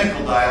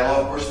ecumenical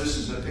dialogue, of course, this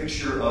is a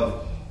picture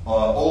of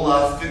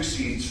Olaf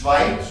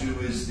Fixie-Zweit, who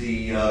is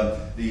the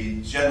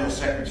General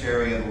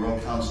Secretary of the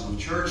World Council of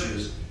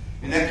Churches.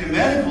 In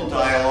ecumenical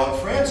dialogue,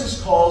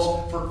 Francis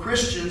calls for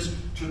Christians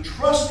to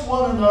trust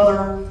one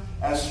another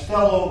as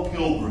fellow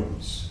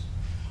pilgrims.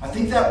 I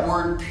think that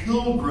word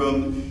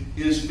pilgrim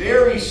is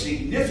very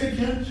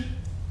significant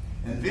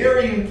and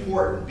very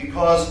important,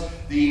 because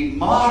the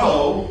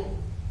motto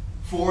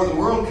for the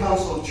World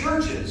Council of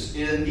Churches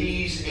in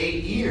these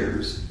 8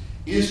 years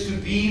is to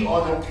be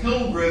on a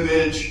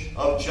pilgrimage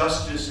of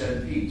justice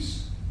and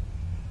peace.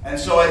 And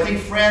so I think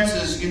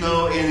Francis, in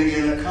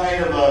a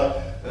kind of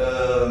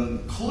a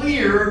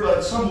clear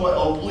but somewhat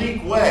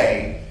oblique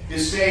way,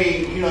 is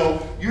saying,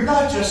 you're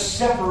not just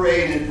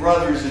separated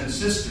brothers and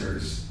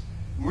sisters.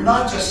 We're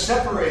not just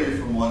separated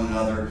from one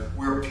another.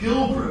 We're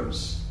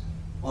pilgrims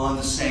on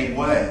the same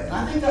way. And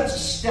I think that's a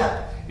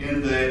step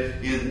in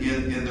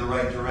the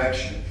right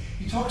direction.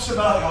 He talks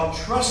about how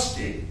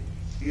trusting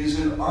is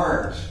an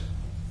art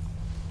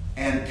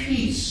and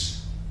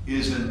peace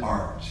is an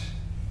art.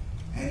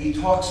 And he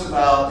talks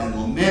about and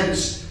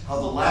laments how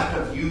the lack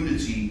of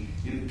unity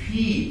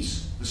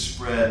impedes the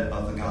spread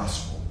of the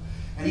gospel.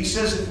 And he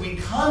says if we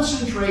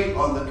concentrate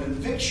on the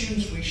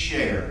convictions we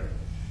share,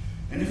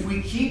 and if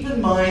we keep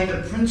in mind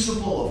the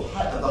principle of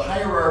the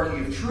hierarchy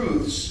of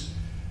truths,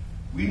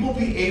 we will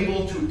be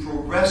able to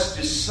progress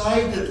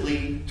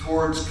decidedly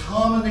towards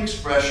common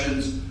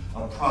expressions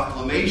of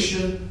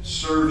proclamation,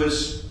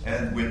 service,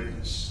 and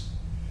witness.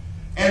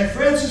 And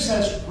Francis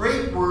has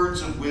great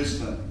words of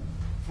wisdom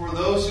for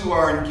those who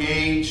are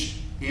engaged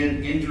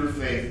in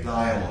interfaith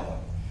dialogue.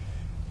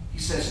 He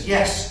says,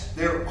 yes,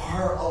 there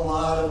are a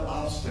lot of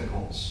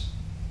obstacles.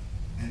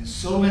 In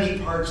so many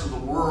parts of the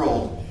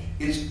world,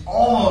 it's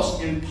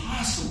almost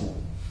impossible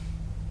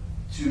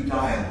to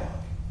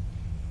dialogue.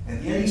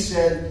 And yet he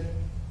said,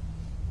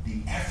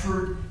 the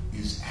effort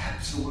is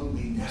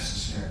absolutely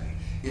necessary.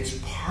 It's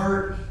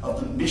part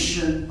of the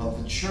mission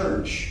of the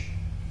church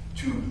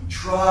to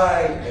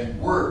try and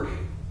work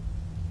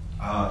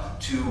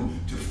to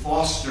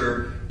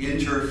foster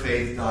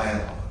interfaith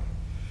dialogue.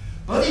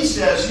 But he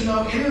says,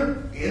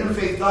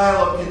 interfaith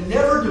dialogue can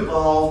never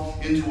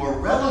devolve into a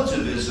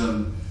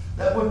relativism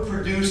that would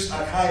produce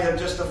a kind of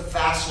just a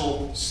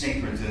facile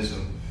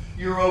syncretism.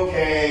 You're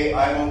okay,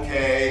 I'm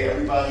okay,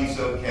 everybody's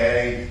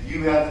okay,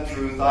 you have the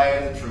truth, I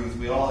have the truth,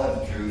 we all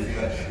have the truth.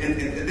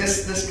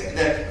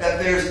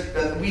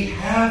 That we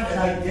have an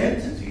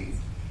identity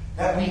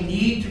that we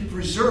need to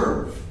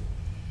preserve.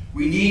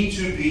 We need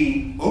to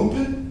be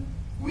open,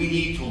 we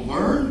need to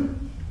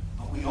learn,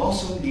 but we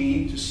also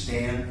need to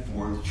stand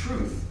for the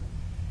truth.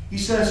 He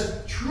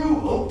says,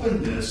 true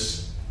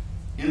openness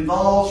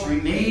involves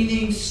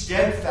remaining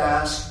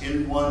steadfast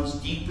in one's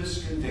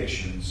deepest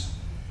convictions,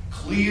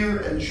 clear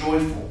and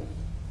joyful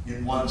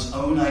in one's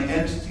own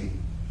identity,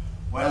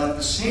 while at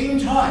the same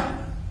time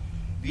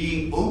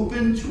being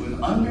open to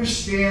an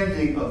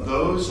understanding of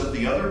those of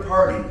the other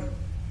party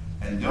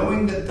and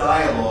knowing that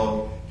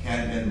dialogue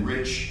can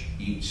enrich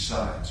each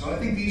side. So I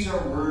think these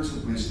are words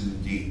of wisdom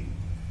indeed.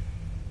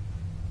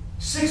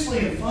 Sixthly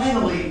and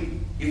finally,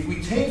 if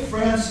we take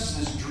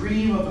Francis's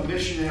dream of a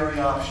missionary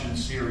option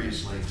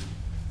seriously,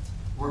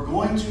 we're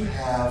going to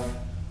have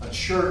a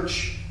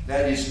church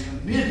that is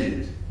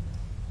committed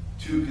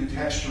to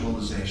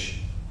contextualization.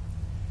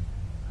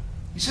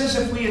 He says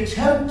if we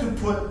attempt to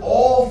put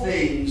all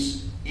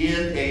things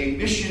in a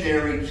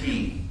missionary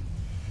key,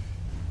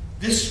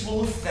 this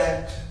will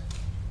affect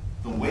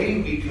the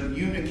way we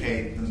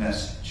communicate the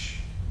message.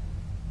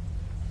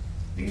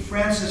 I think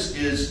Francis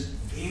is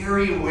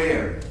very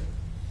aware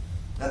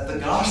that the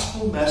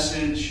gospel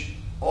message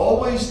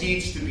always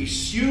needs to be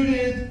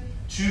suited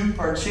to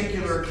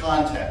particular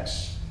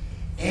contexts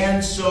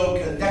and so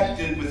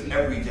connected with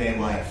everyday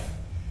life.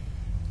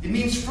 It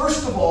means,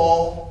 first of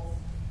all,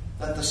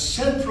 that the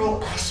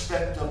central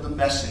aspect of the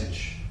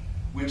message,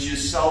 which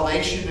is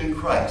salvation in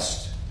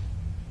Christ,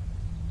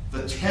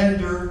 the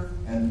tender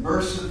and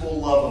merciful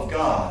love of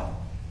God,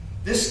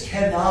 this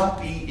cannot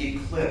be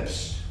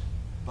eclipsed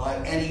by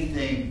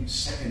anything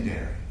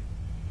secondary.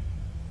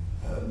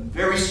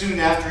 Very soon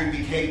after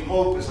he became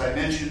Pope, as I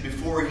mentioned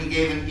before, he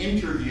gave an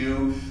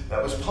interview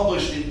that was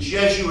published in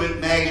Jesuit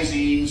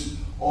magazines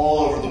all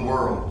over the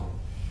world.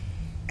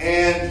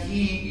 And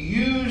he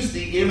used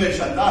the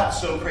image, I'm not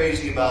so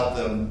crazy about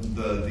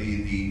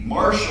the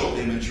martial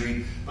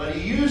imagery, but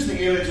he used the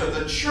image of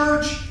the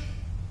church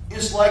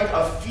is like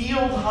a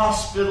field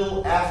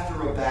hospital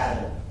after a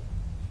battle.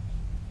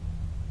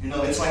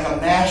 It's like a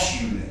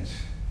MASH unit.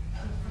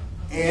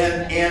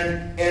 And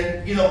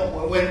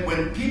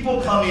when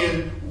people come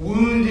in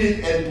wounded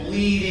and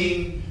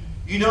bleeding,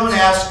 you don't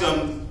ask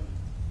them,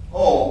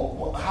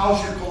 oh,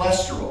 how's your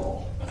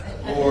cholesterol?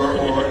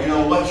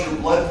 Or what's your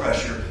blood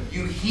pressure?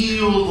 You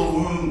heal the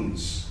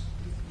wounds.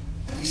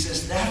 And he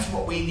says that's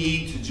what we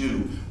need to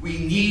do. We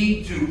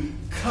need to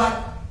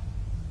cut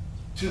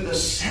to the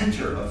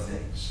center of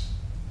things.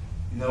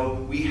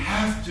 We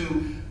have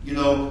to,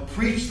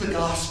 preach the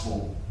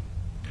gospel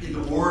in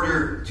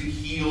order to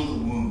heal the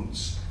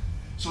wounds.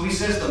 So he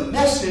says the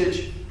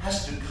message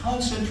has to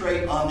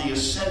concentrate on the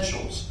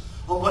essentials,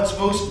 on what's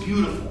most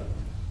beautiful,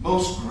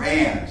 most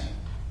grand,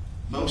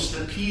 most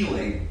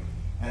appealing,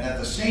 and at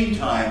the same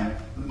time,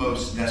 the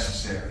most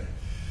necessary.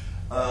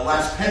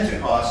 Last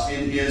Pentecost,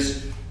 in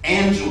his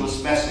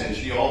Angelus message,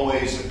 he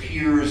always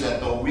appears at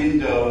the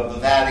window of the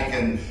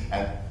Vatican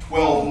at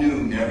 12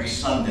 noon every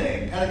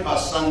Sunday. And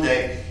Pentecost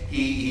Sunday,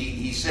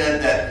 he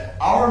said that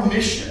our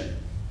mission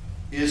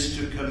is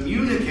to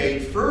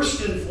communicate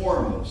first and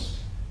foremost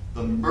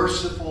the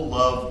merciful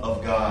love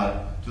of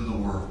God to the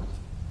world.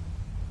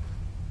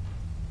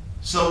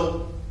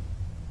 So,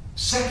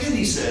 second,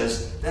 he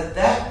says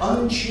that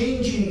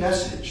unchanging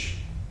message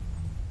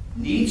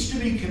needs to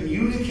be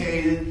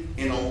communicated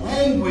in a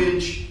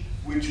language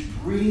which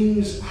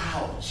brings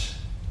out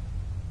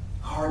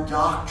our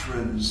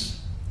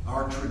doctrines,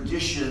 our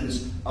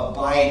traditions,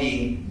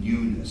 abiding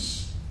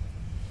newness.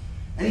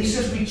 And he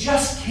says we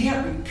just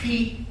can't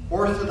repeat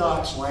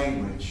orthodox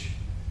language.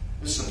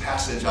 This is a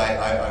passage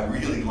I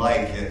really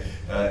like,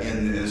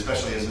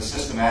 especially as a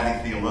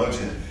systematic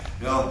theologian.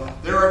 You know,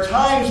 there are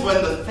times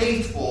when the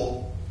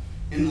faithful,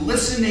 in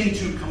listening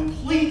to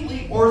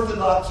completely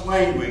orthodox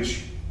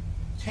language,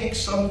 take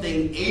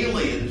something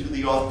alien to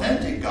the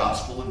authentic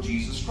gospel of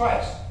Jesus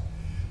Christ.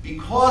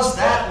 Because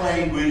that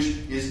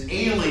language is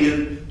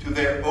alien to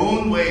their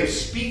own way of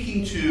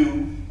speaking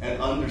to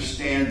and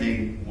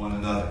understanding one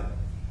another.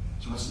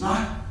 So it's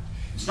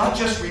not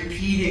just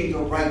repeating the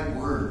right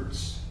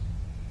words.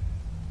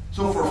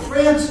 So for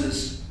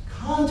Francis,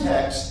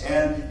 context,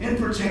 and in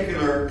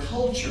particular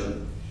culture,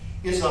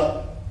 is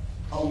a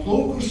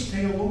locus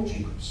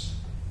theologicus,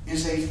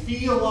 is a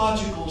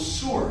theological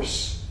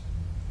source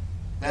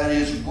that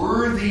is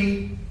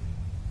worthy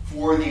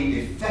for the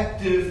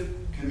effective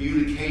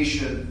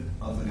communication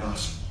of the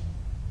gospel.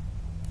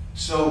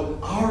 So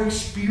our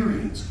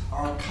experience,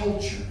 our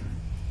culture,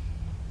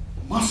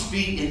 must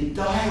be in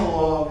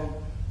dialogue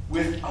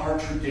with our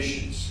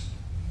traditions,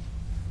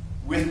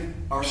 with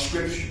our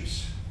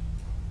scriptures.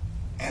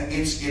 And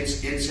it's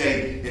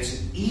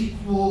an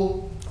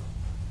equal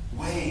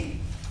way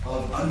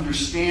of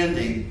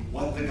understanding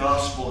what the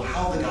gospel,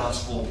 how the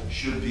gospel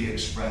should be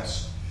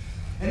expressed.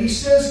 And he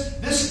says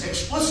this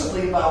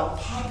explicitly about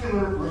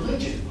popular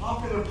religion,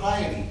 popular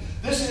piety.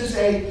 This is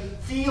a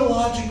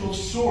theological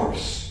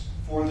source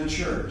for the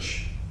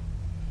church.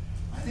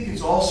 I think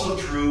it's also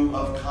true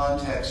of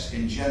context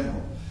in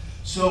general.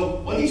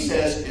 So what he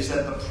says is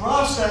that the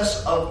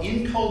process of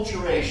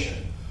inculturation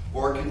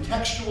or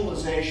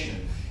contextualization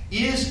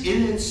is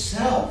in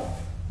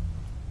itself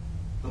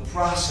the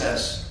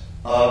process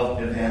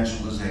of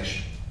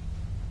evangelization.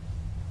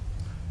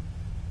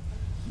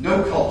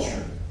 No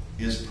culture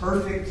is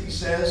perfect, he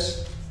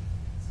says,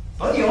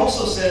 but he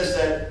also says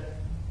that,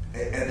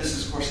 and this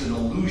is of course an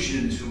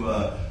allusion to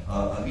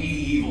a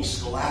medieval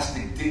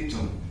scholastic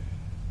dictum,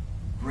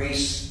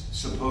 grace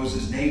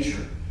supposes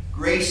nature.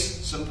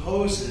 Grace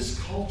supposes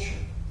culture,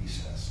 he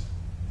says.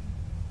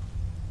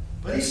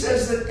 But he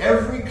says that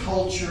every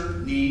culture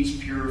needs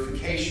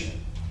purification.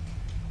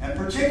 And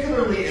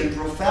particularly in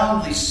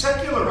profoundly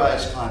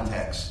secularized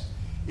contexts,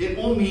 it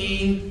will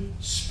mean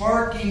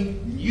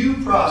sparking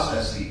new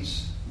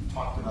processes. We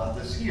talked about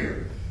this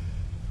here.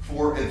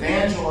 For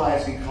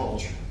evangelizing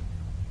culture.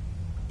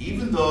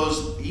 Even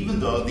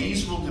though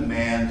these will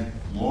demand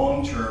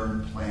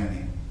long-term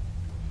planning.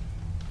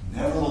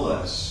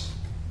 Nevertheless,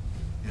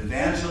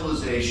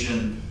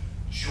 evangelization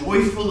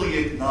joyfully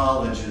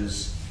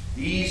acknowledges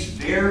these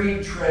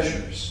varied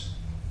treasures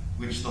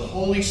which the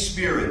Holy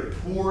Spirit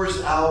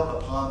pours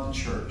out upon the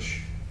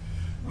church.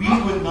 We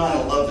would not,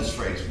 I love this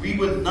phrase, we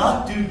would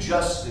not do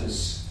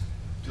justice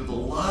to the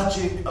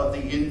logic of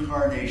the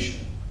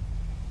incarnation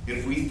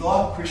if we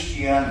thought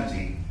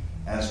Christianity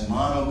as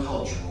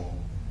monocultural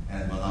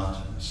and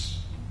monotonous.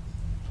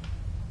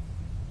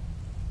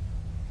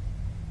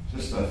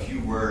 Just a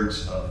few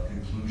words of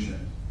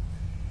conclusion.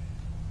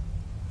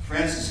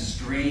 Francis's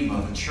dream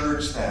of a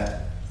church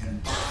that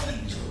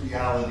embodies the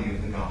reality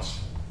of the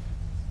gospel.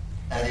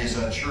 That is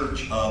a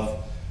church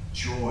of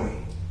joy.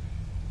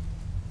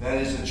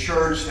 That is a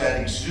church that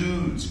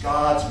exudes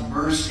God's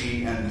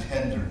mercy and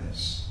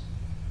tenderness.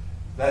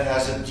 That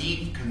has a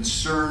deep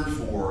concern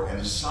for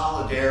and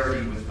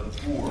solidarity with the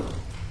poor.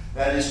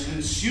 That is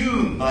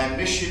consumed by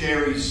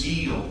missionary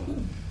zeal.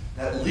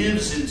 That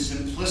lives in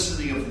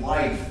simplicity of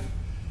life.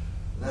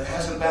 That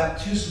has a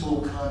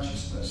baptismal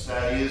consciousness,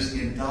 that is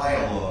in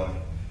dialogue.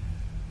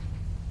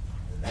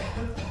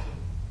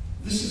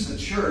 This is a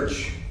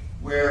church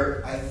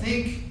where I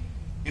think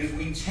if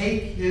we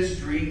take his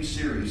dream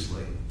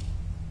seriously,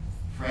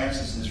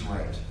 Francis is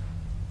right.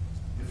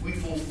 If we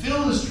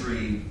fulfill his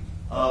dream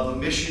of a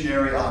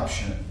missionary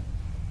option,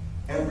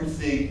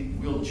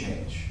 everything will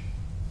change.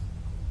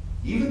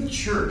 Even the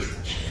church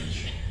will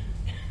change.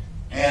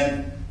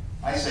 And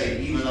I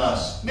say even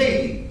us,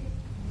 maybe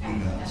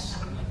even us.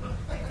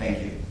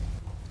 Thank you.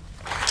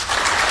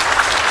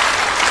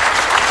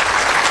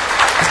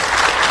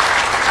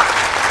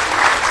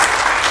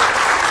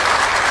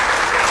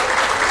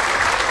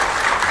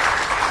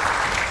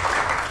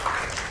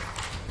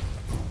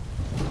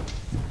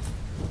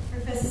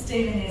 Professor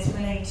Stephen is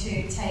willing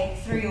to take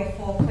 3 or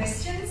 4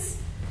 questions,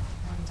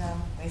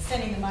 and we're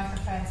sending the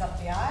microphones up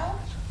the aisle.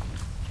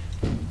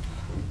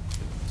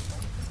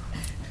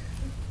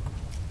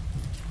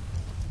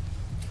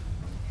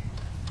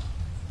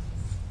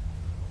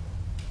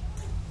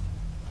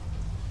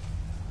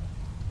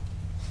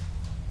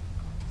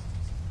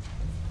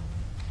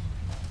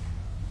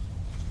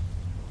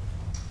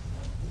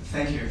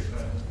 thank you for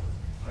a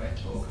great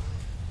talk.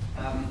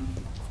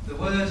 The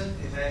word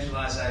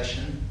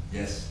evangelization,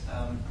 Yes.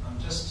 I'm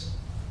just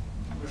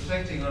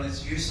reflecting on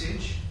its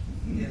usage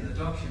in the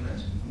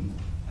document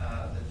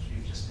that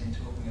you've just been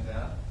talking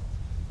about,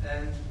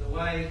 and the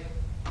way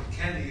it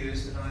can be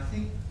used, and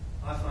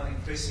I find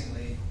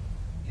increasingly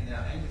in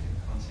our Anglican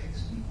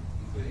context,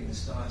 including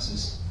this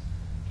diocese,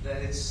 that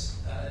it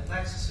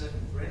lacks a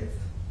certain breadth,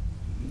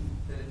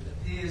 that it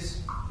appears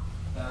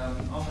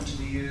often to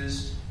be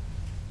used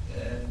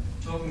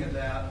talking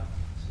about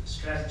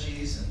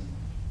strategies and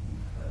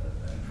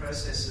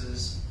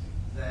processes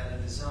that are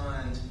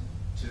designed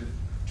to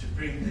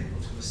bring people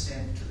to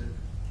assent to the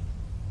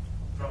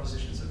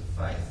propositions of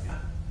faith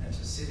and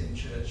to sit in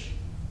church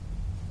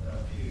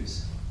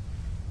pews.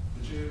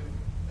 Would you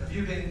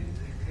like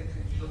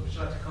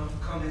to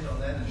comment on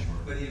that, and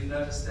whether you've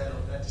noticed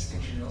that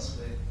distinction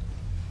elsewhere?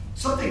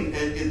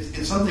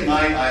 It's something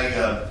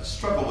I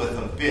struggle with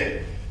a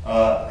bit.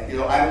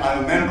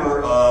 I'm a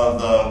member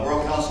of the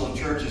World Council of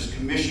Churches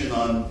Commission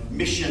on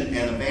Mission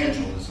and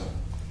Evangelism.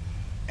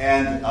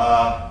 And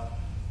I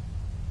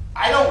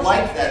don't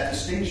like that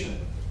distinction.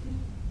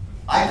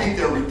 I think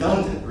they're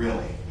redundant,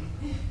 really.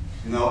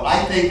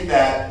 I think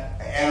that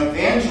an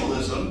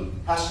evangelism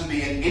has to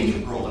be an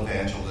integral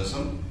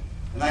evangelism,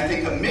 and I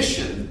think a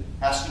mission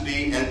has to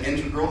be an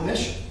integral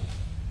mission.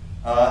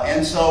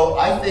 And so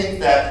I think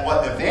that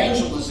what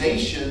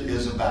evangelization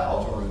is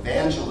about, or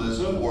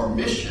evangelism or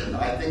mission,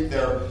 I think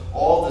they're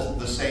all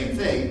the same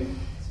thing,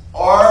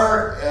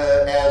 are,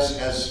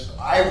 as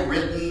I've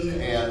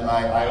written, and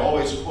I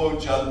always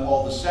quote John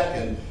Paul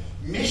II,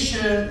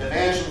 mission,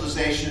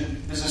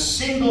 evangelization is a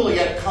single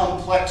yet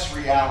complex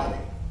reality.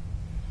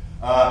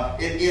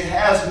 It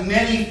has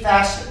many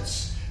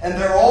facets, and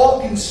they're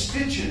all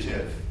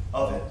constitutive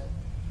of it.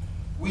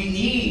 We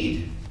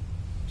need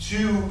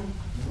to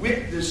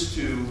witness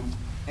to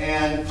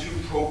and to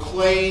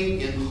proclaim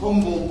in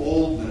humble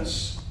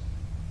boldness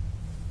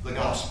the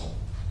gospel.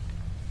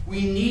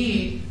 We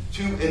need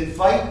to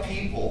invite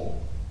people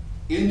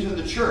into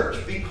the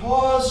church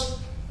because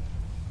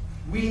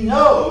we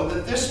know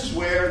that this is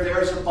where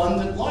there is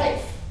abundant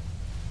life.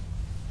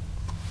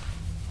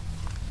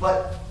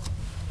 But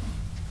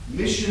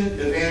mission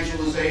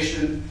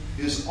evangelization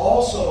is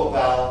also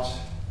about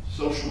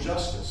social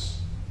justice.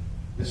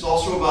 It's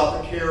also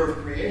about the care of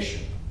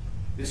creation.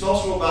 It's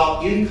also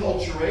about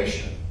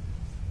inculturation.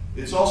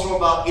 It's also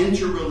about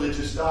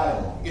interreligious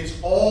dialogue. It's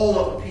all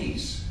of a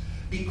piece.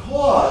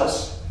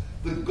 Because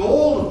the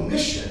goal of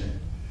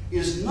mission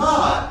is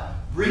not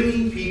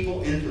bringing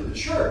people into the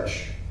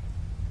church.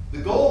 The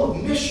goal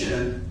of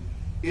mission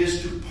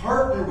is to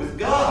partner with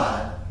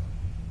God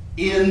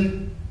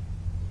in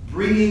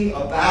bringing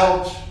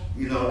about,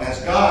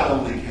 as God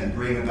only can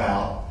bring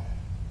about,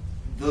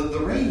 the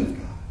reign of God.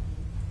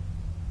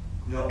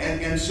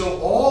 And so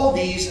all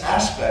these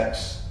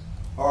aspects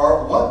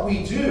are what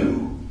we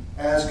do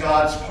as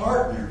God's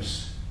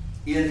partners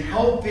in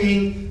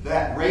helping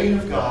that reign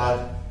of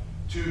God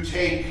to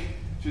take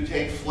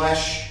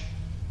flesh,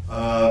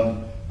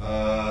 to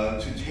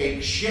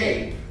take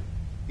shape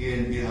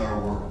in our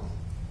world.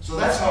 So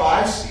that's how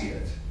I see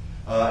it.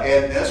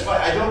 And that's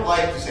why I don't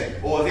like to say,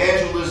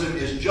 evangelism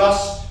is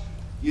just,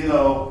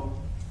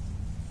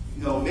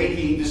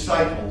 making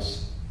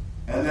disciples.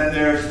 And then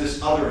there's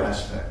this other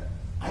aspect.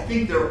 I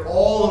think they're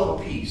all of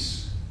a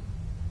piece.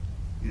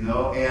 And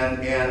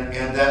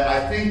that I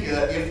think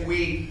that if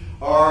we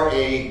are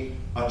a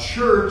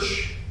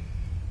church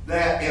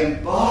that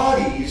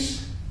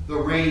embodies the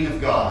reign of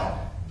God,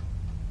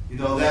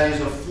 that is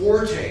a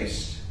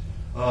foretaste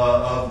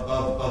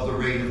of the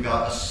reign of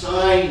God, a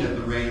sign of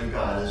the reign of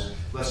God, as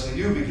Leslie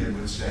Newbegin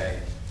would say,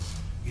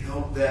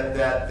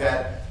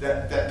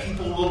 that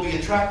people will be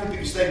attracted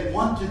because they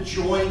want to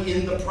join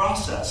in the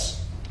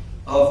process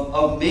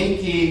of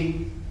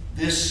making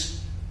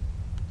this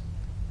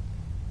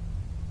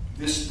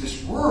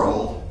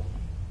world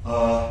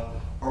a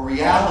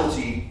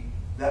reality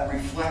that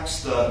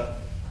reflects the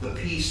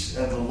peace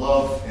and the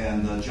love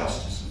and the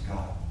justice of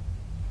God.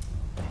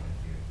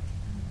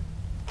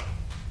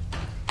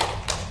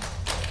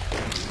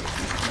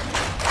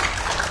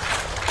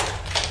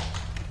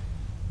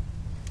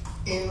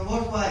 In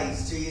what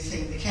ways do you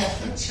think the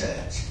Catholic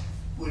Church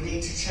will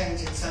need to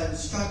change its own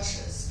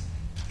structures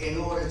in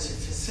order to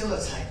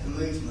facilitate the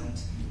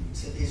movement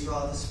to these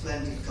rather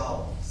splendid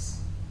goals?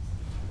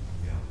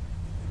 Yeah.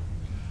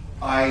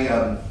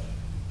 I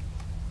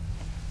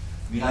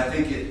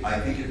think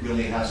it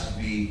really has to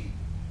be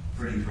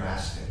pretty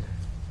drastic,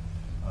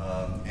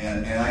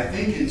 and I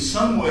think in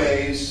some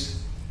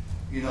ways,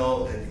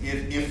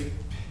 if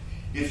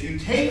you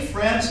take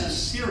Francis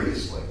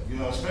seriously,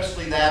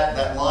 especially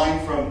that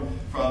line from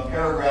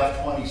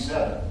paragraph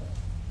 27,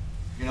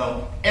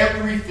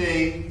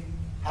 everything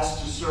has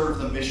to serve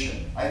the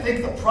mission. I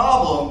think the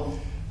problem,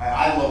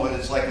 I don't know what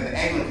it's like in the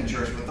Anglican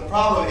Church, but the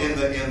problem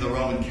in the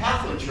Roman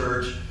Catholic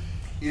Church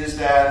is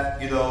that,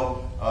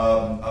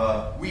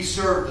 we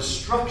serve the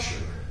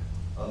structure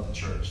of the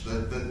church.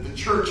 The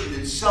church in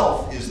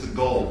itself is the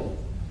goal.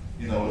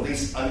 At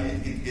least, I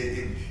mean,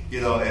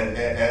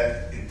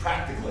 and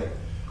practically.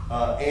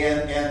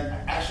 And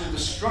actually the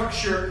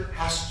structure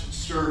has to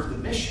serve the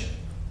mission.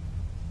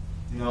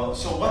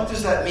 So what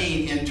does that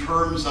mean in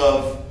terms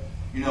of,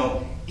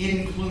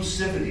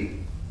 inclusivity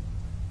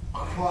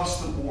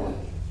across the board?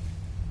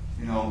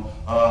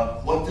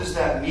 What does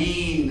that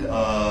mean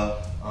about,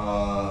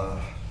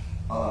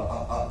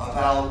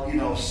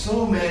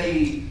 so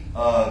many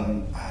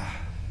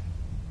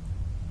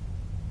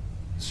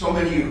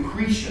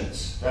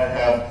accretions that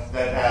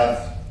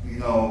have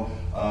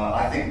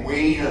I think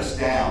weighed us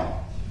down.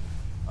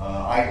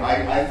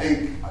 I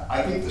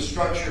think the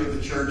structure of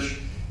the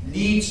church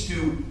needs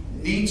to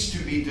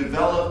be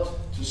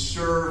developed to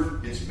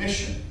serve its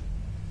mission.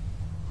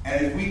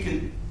 And if we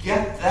could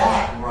get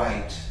that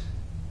right,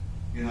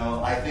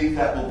 I think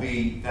that will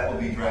be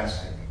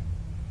drastic.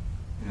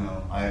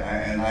 I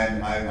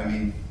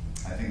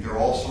think there are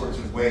all sorts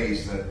of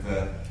ways that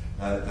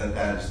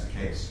is the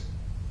case.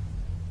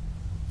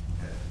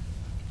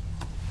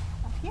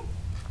 Okay.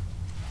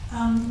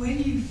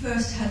 When you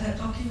first had that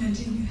document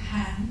in your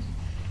hand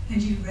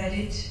and you read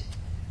it,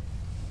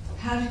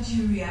 how did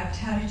you react?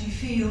 How did you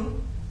feel?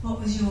 What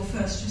was your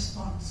first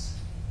response?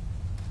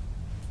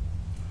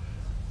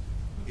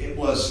 It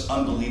was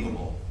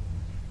unbelievable.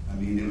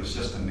 It was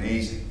just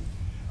amazing.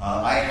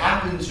 I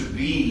happened to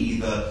be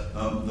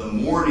the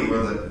morning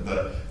or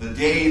the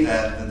day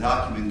that the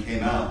document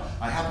came out.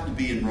 I happened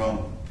to be in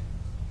Rome,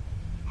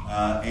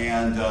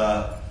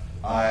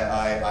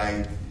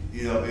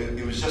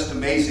 it was just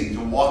amazing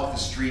to walk the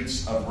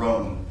streets of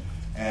Rome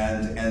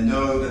and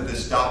know that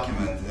this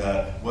document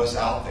was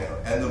out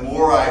there. And the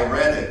more I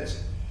read it,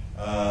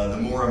 the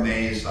more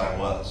amazed I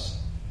was.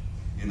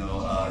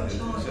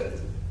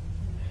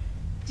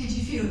 Did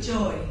you feel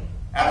joy?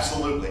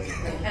 Absolutely,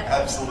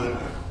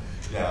 absolutely.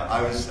 Yeah,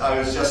 I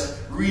was just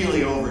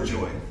really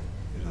overjoyed.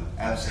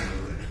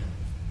 Absolutely.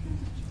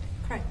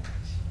 Great.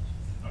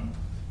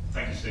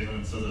 Thank you,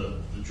 Stephen, for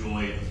the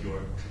joy of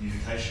your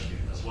communication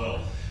as well.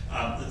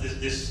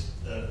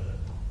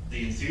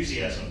 The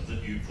enthusiasm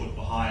that you put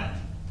behind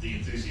the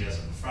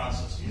enthusiasm of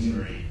Francis is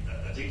very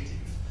addictive.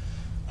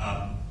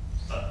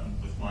 But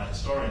with my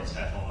historian's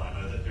hat on,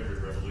 I know that every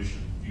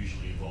revolution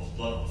usually involves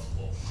blood on the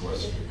floor. Of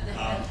course.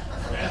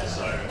 And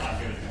so I'm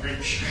going to be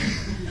rich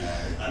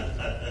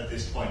at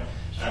this point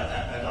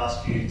and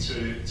ask you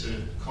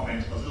to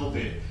comment a little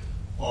bit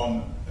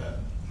on.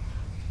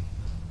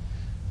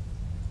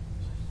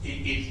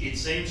 It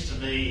seems to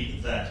me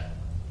that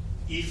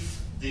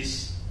if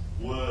this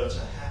were to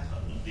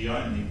happen, the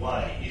only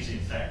way is in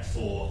fact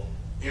for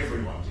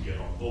everyone to get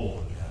on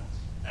board.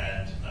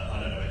 And I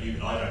don't know about you,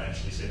 but I don't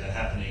actually see that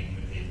happening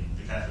in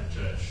the Catholic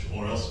Church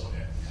or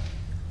elsewhere.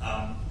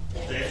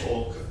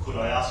 Therefore, could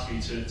I ask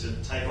you to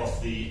take off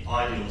the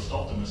idealist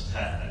optimist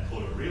hat and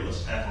put a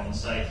realist hat on and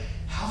say,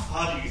 how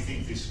far do you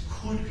think this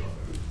could go?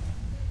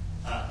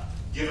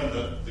 Given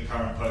that the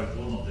current Pope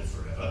will not live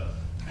forever,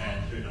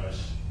 and who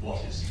knows what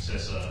his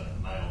successor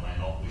may or may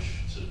not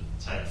wish to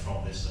take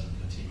from this and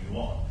continue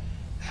on.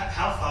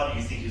 How far do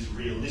you think is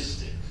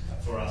realistic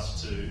for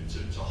us to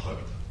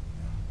hope,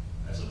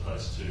 as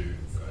opposed to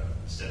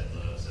set the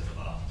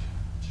bar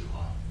too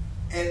high?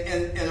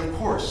 And of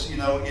course,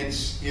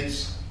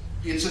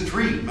 it's a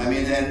dream.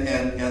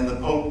 And the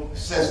Pope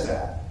says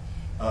that,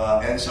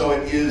 and so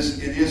it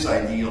is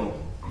ideal.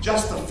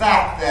 Just the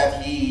fact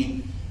that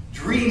he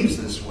dreams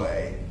this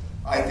way,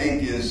 I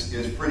think, is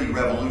pretty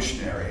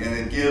revolutionary, and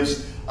it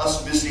gives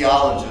us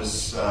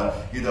missiologists,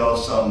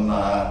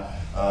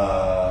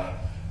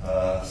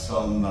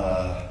 some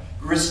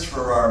grist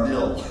for our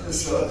mill,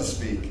 so to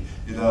speak.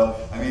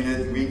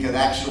 We can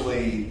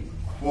actually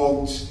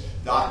quote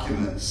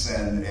documents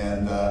and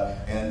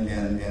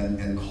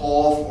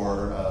call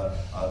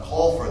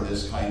for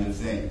this kind of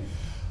thing.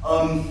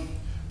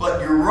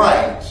 But you're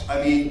right.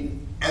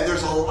 And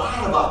there's a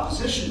lot of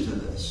opposition to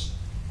this.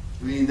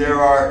 There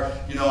are.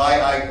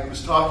 I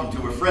was talking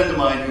to a friend of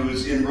mine who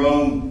was in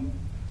Rome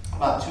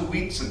about 2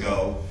 weeks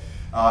ago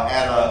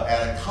at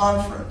a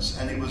conference,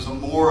 and it was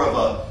more of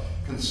a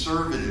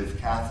conservative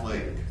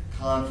Catholic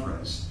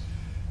conference.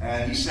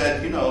 And he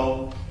said,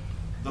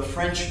 the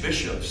French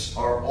bishops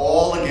are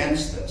all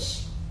against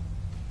this.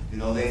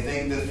 They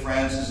think that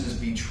Francis is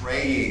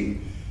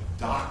betraying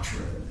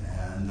doctrine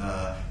and,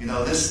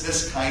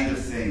 this kind of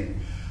thing.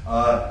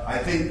 I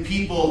think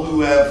people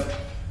who have,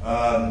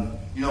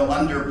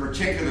 under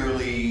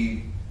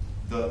particularly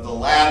the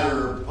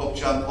latter Pope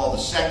John Paul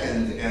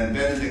II and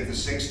Benedict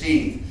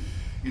XVI,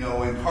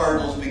 when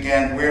cardinals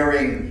began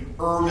wearing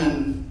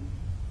ermine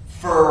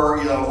fur,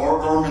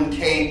 or ermine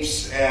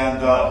capes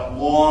and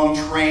long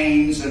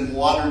trains and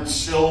watered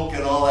silk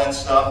and all that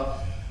stuff.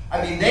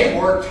 They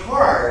worked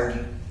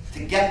hard to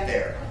get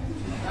there,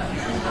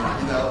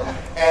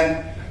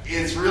 and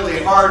it's really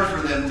hard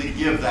for them to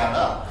give that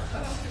up,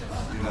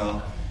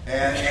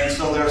 And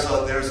so there's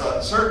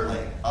certainly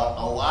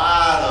a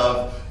lot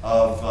of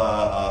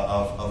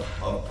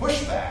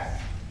pushback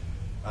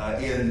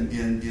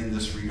in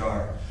this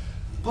regard.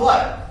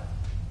 But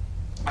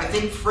I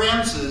think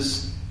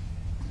Francis,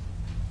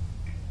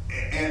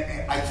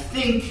 I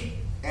think,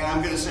 and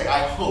I'm going to say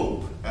I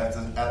hope at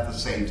the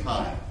same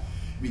time.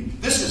 I mean,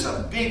 this is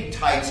a big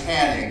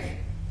Titanic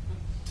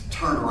to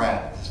turn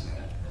around, isn't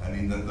it? I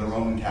mean, the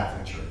Roman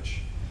Catholic Church.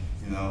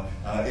 You know,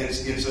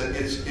 it's big.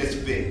 It's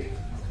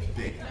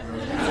big.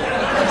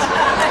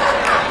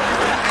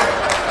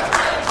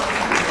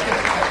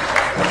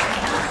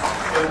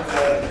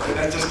 But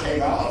that just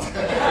came out. It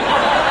came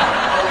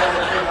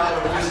out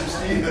of Bishop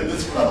Stephen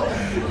as well.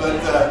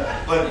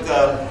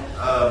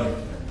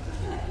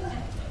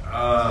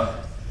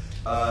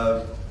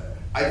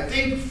 I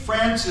think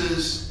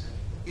Francis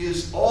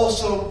is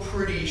also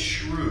pretty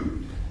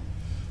shrewd.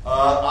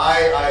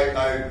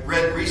 I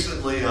read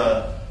recently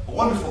a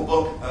wonderful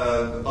book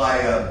by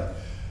a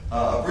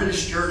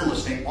British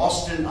journalist named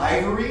Austen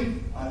Ivory.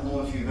 I don't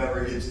know if you've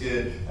ever,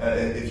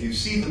 if you've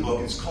seen the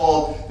book. It's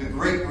called The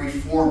Great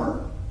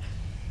Reformer.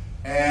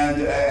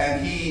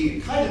 And he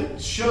kind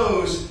of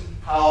shows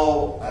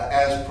how,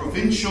 as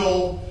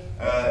provincial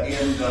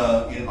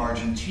in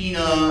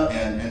Argentina,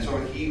 and so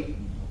he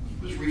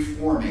was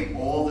reforming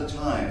all the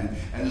time,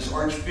 and as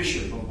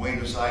Archbishop of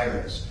Buenos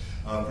Aires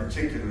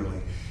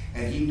particularly.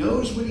 And he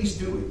knows what he's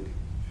doing.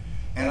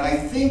 And I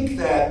think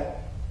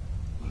that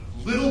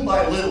little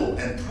by little,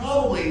 and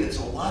probably it's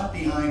a lot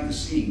behind the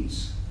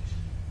scenes,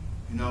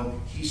 you know,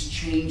 he's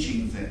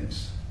changing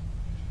things.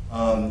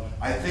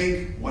 I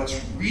think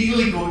what's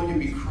really going to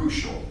be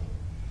crucial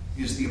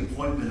is the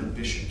appointment of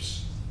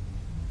bishops.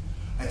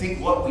 I think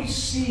what we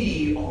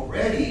see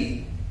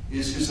already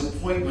is his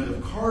appointment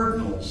of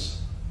cardinals,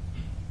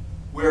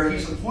 where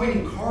he's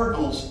appointing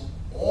cardinals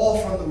all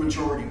from the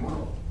majority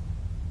world.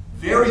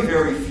 Very,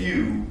 very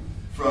few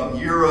from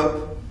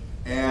Europe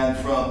and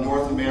from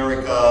North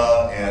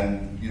America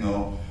and, you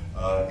know,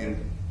 in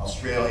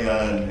Australia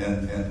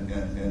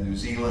and New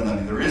Zealand. I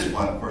mean, there is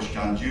one, of course,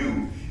 John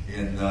Jew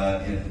in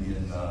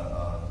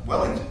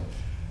Wellington,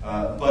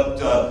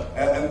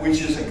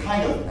 which is a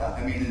kind of,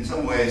 I mean, in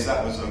some ways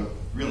that was a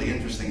really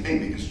interesting thing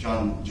because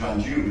John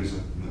Jew is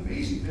an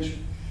amazing bishop.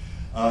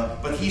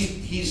 But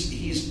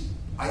he's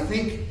I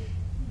think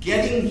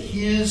getting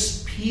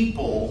his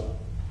people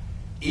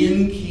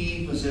in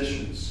key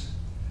positions,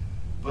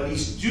 but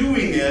he's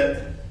doing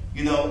it,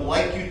 you know,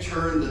 like you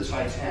turn the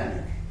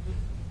Titanic.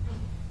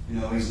 You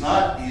know, he's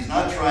not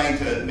trying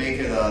to make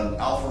it an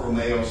Alfa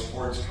Romeo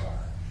sports car.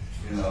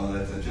 You know,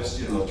 that just,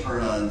 you know,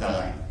 turn on a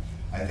dime.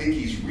 I think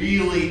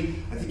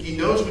he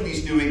knows what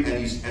he's doing, and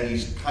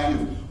he's kind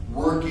of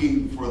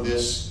working for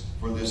this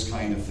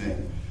kind of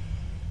thing.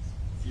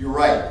 You're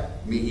right.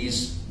 I mean,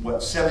 he's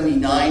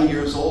 79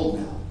 years old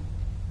now.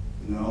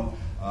 You know,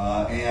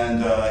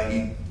 and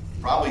he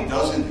probably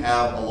doesn't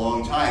have a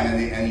long time,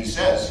 and he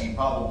says he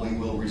probably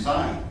will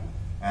resign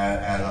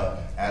at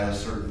a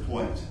certain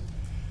point.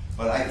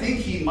 But I think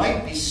he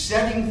might be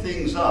setting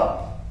things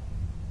up.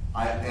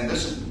 I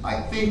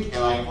think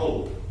and I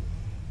hope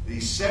that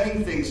he's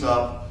setting things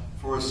up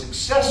for a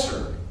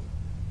successor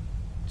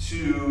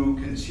to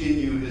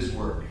continue his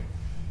work.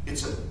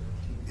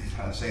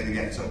 I'll say it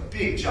again, it's a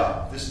big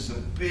job. This is a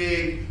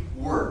big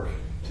work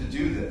to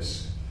do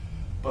this.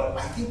 But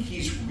I think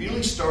he's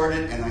really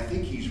started, and I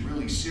think he's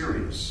really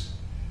serious.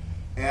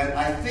 And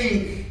I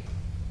think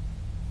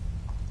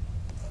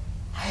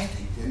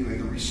anyway,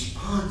 the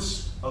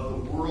response of the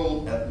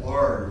world at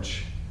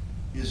large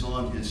is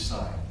on his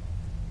side.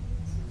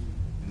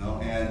 You know,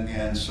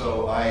 and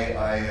so I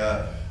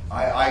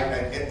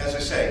as I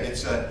say,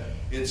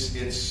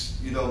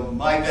 it's you know,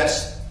 my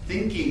best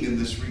thinking in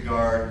this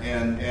regard,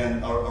 and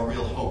a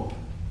real hope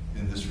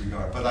in this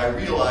regard. But I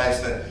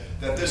realize that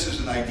this is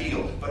an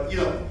ideal. But, you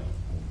know,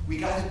 we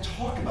got to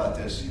talk about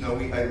this. You know,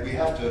 we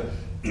have to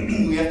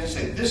we have to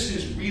say this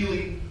is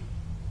really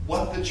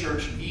what the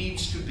church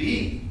needs to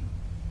be.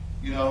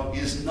 You know,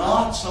 is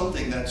not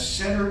something that's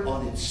centered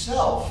on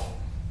itself,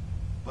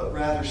 but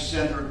rather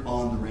centered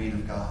on the reign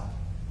of God.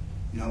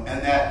 You know,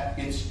 and that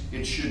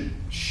it should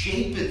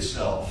shape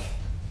itself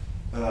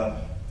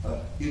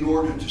in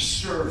order to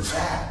serve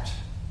that,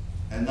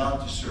 and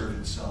not to serve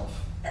itself.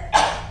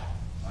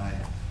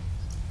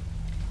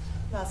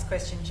 Last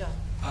question, John.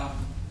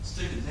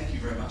 Stephen, thank you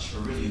very much for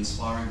a really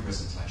inspiring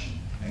presentation.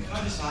 And can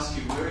I just ask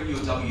you, wearing your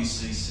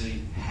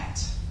WCC hat,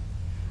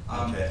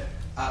 Okay.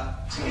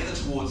 Together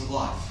Towards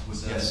Life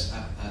was a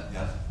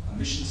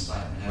mission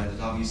statement out of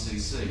the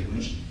WCC,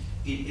 which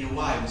in a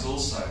way was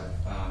also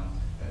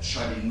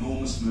showed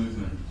enormous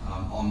movement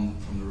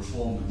from the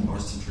Reformed and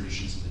Protestant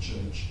traditions of the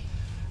Church.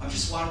 I'm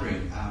just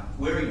wondering,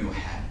 wearing your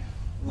hat,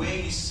 where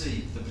you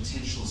see the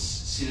potential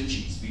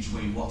synergies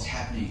between what's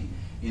happening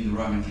in the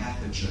Roman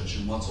Catholic Church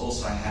and what's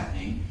also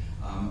happening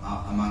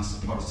amongst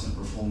the Protestant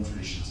Reformed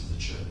traditions of the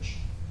Church.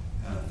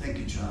 Thank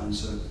you, John.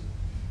 It's a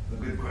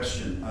good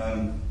question.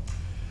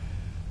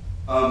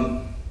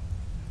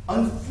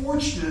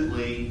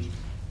 Unfortunately,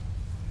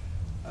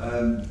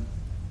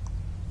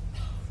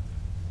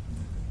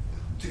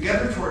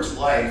 Together Towards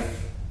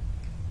Life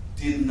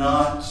did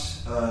not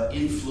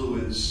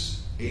influence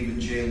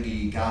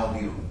Evangelii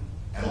Gaudium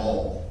at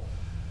all.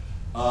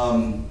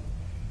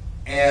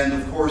 And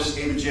of course,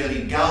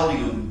 Evangelii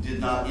Gaudium did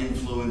not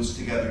influence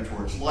Together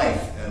Towards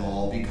Life at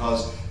all,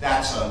 because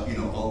that's a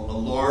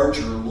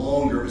larger,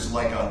 longer, it was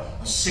like a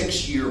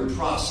 6-year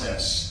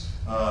process.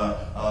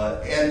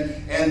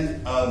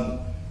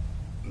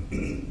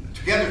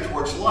 Together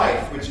Towards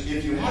Life, which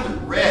if you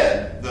haven't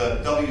read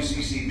the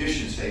WCC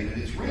mission statement,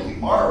 it's really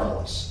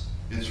marvelous.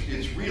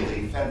 It's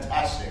really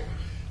fantastic.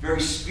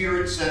 Very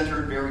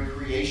spirit-centered, very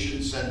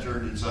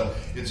creation-centered.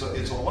 It's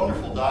a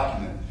wonderful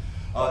document.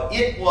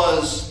 It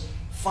was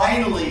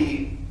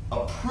finally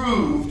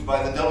approved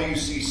by the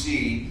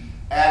WCC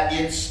at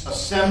its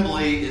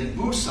assembly in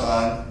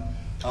Busan,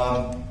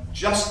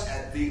 just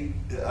at the,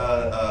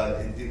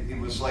 it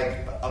was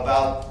like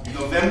about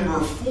November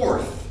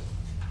 4th,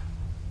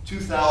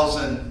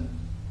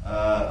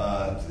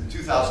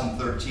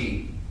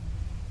 2013.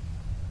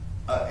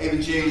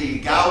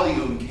 Evangelii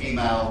Gaudium came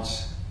out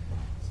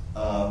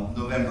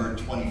November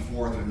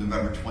 24th or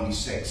November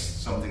 26th,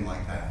 something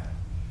like that.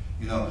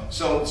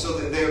 So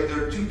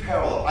there are two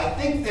parallel. I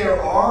think there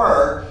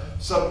are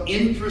some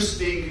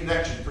interesting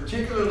connections,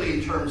 particularly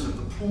in terms of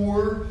the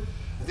poor.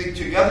 I think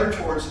Together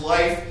Towards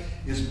Life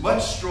is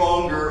much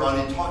stronger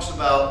it talks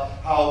about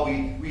how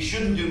we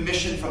shouldn't do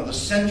mission from the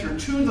center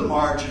to the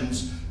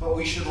margins, but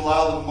we should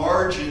allow the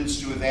margins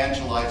to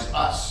evangelize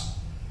us.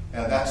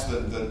 And that's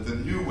the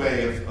new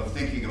way of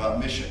thinking about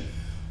mission.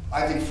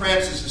 I think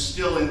Francis is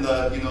still in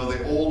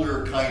the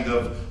older kind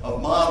of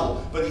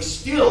model, but he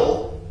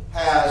still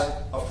has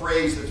a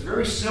phrase that's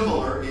very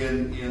similar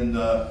in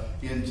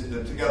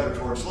Together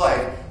Towards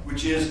Life,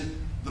 which is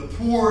the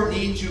poor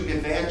need to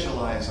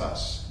evangelize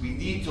us. We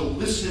need to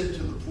listen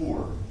to the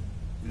poor.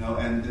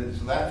 And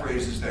so that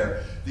phrase is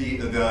there.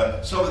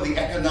 Some of the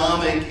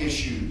economic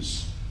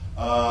issues,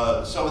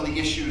 some of the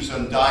issues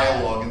on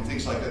dialogue and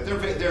things like that,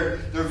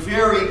 they're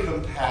very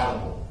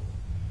compatible.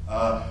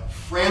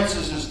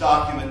 Francis's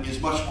document is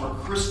much more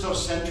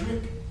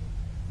Christocentric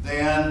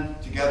than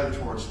Together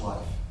Towards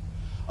Life.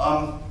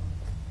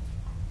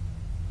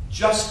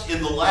 Just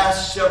in the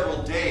last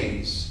several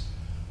days,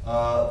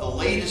 the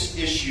latest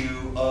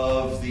issue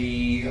of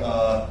the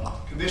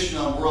Commission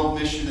on World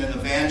Mission and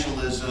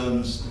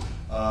Evangelism's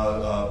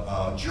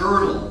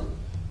journal,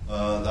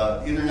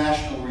 the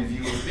International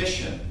Review of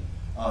Mission,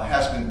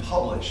 has been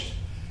published.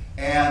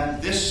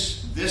 And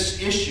this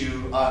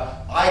issue,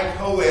 I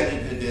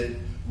co-edited it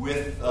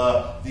with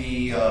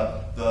the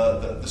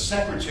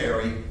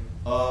secretary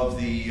of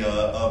the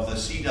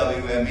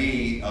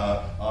CWME,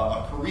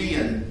 a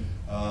Korean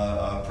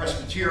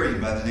Presbyterian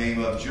by the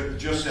name of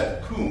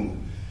Joseph Kuhn,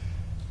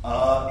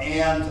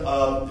 and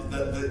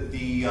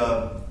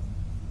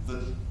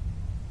the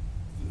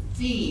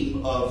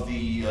theme of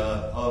the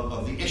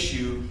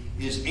issue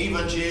is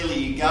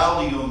Evangelii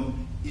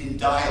Gaudium in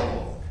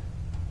dialogue.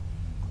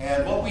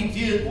 And what we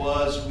did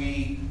was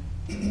we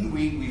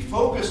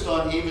focused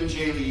on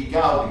Evangelii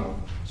Gaudium.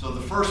 So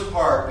the first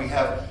part, we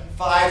have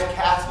 5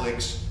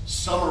 Catholics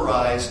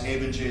summarize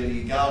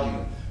Evangelii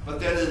Gaudium. But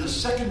then in the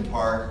second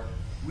part,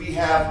 we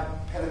have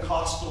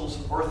Pentecostals,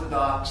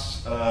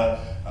 Orthodox,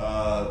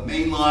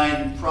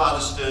 mainline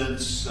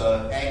Protestants,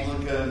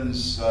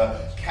 Anglicans,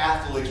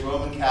 Catholics,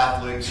 Roman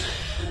Catholics,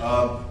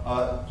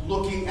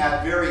 looking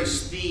at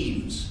various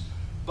themes.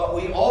 But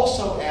we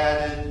also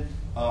added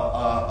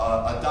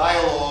a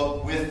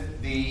dialogue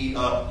with the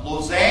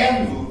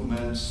Lausanne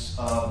movement's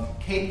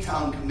Cape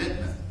Town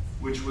Commitment,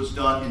 which was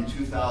done in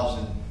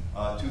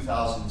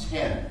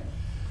 2010.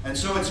 And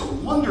so it's a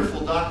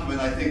wonderful document,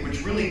 I think,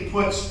 which really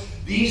puts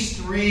these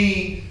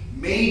 3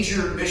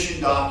 major mission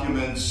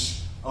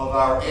documents of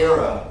our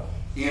era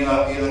in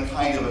a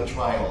kind of a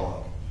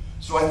trialogue.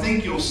 So I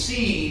think you'll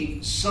see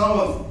some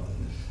of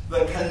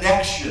the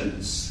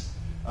connections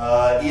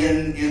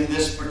in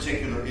this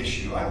particular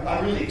issue.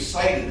 I'm really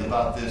excited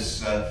about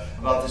this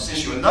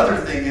issue. Another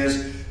thing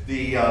is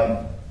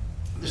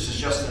this is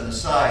just an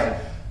aside,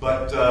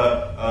 but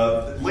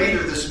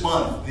later this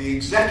month, the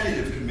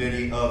executive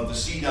committee of the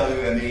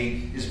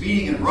CWME is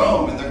meeting in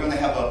Rome, and they're going to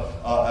have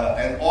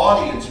an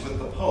audience with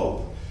the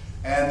Pope,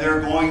 and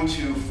they're going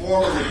to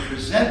formally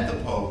present the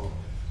Pope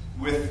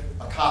with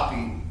a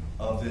copy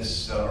of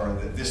this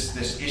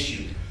this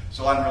issue.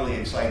 So I'm really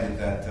excited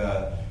that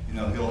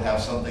he'll have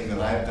something that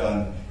I've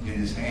done in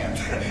his hand.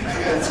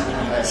 It's really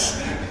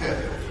nice.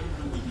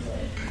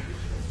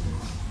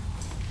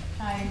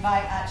 I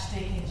invite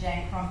Archdeacon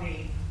Jane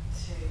Crombie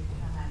to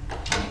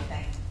come and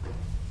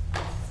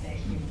thank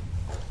you.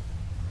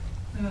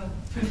 Well,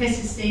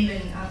 Professor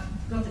Stephen,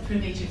 I've got the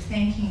privilege of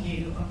thanking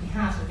you on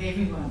behalf of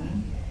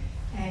everyone,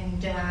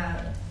 and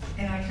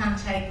I can't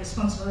take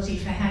responsibility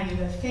for how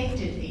you've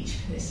affected each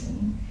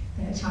person,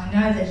 but I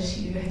know that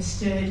you have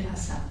stirred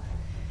us up.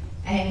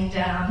 And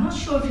I'm not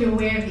sure if you're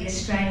aware of the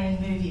Australian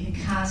movie The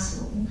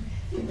Castle,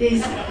 but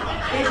there's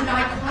an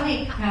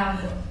iconic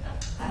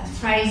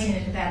phrase in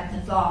it about the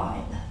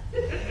vibe.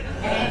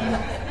 And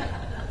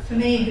for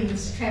me, who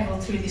has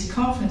travelled through this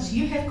conference,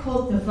 you have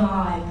caught the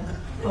vibe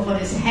of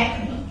what is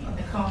happening in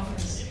the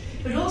conference,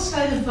 but also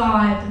the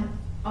vibe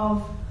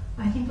of,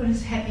 I think, what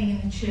is happening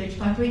in the church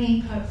by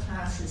bringing Pope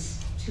Francis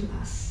to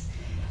us.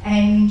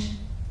 And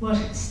what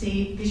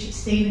Bishop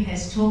Stephen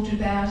has talked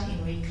about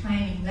in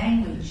reclaiming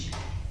language,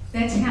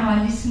 that's how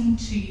I listened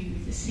to you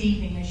this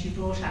evening as you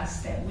brought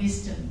us that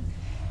wisdom.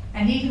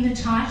 And even the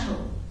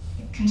title,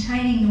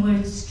 containing the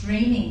words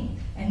streaming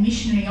and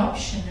missionary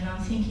option, and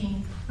I'm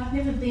thinking, I've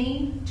never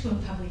been to a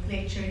public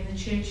lecture in the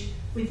church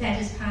with that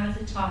as part of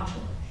the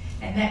title,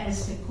 and that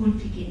was the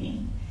good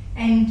beginning.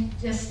 And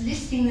just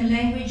listing the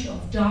language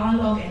of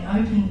dialogue and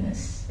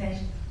openness that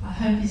I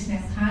hope is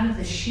now part of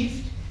the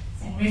shift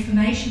and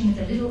reformation with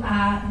a little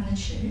r in the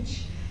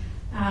church.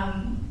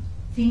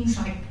 Things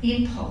like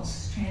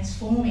impulse,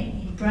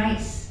 transforming,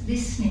 embrace,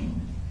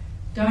 listening,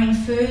 going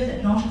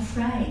further, not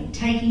afraid,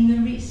 taking the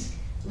risk,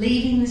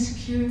 leaving the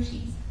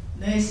security,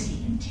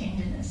 mercy and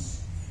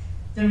tenderness.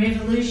 The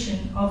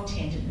revolution of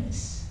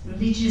tenderness,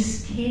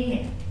 religious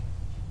care.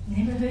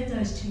 Never heard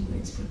those two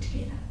words put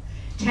together.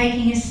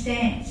 Taking a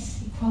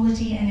stance,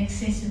 equality and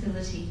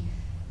accessibility,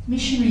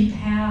 missionary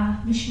power,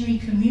 missionary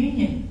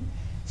communion,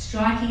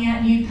 striking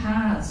out new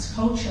paths,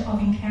 culture of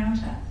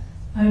encounter,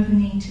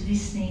 opening to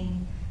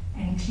listening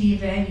and clear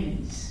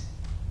values.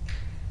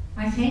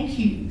 I thank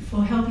you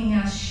for helping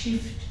us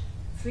shift,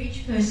 for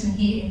each person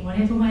here in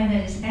whatever way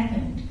that has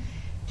happened,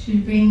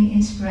 to bring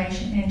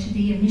inspiration and to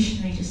be a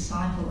missionary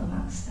disciple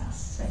amongst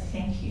us. So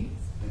thank you.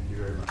 Thank you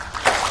very much.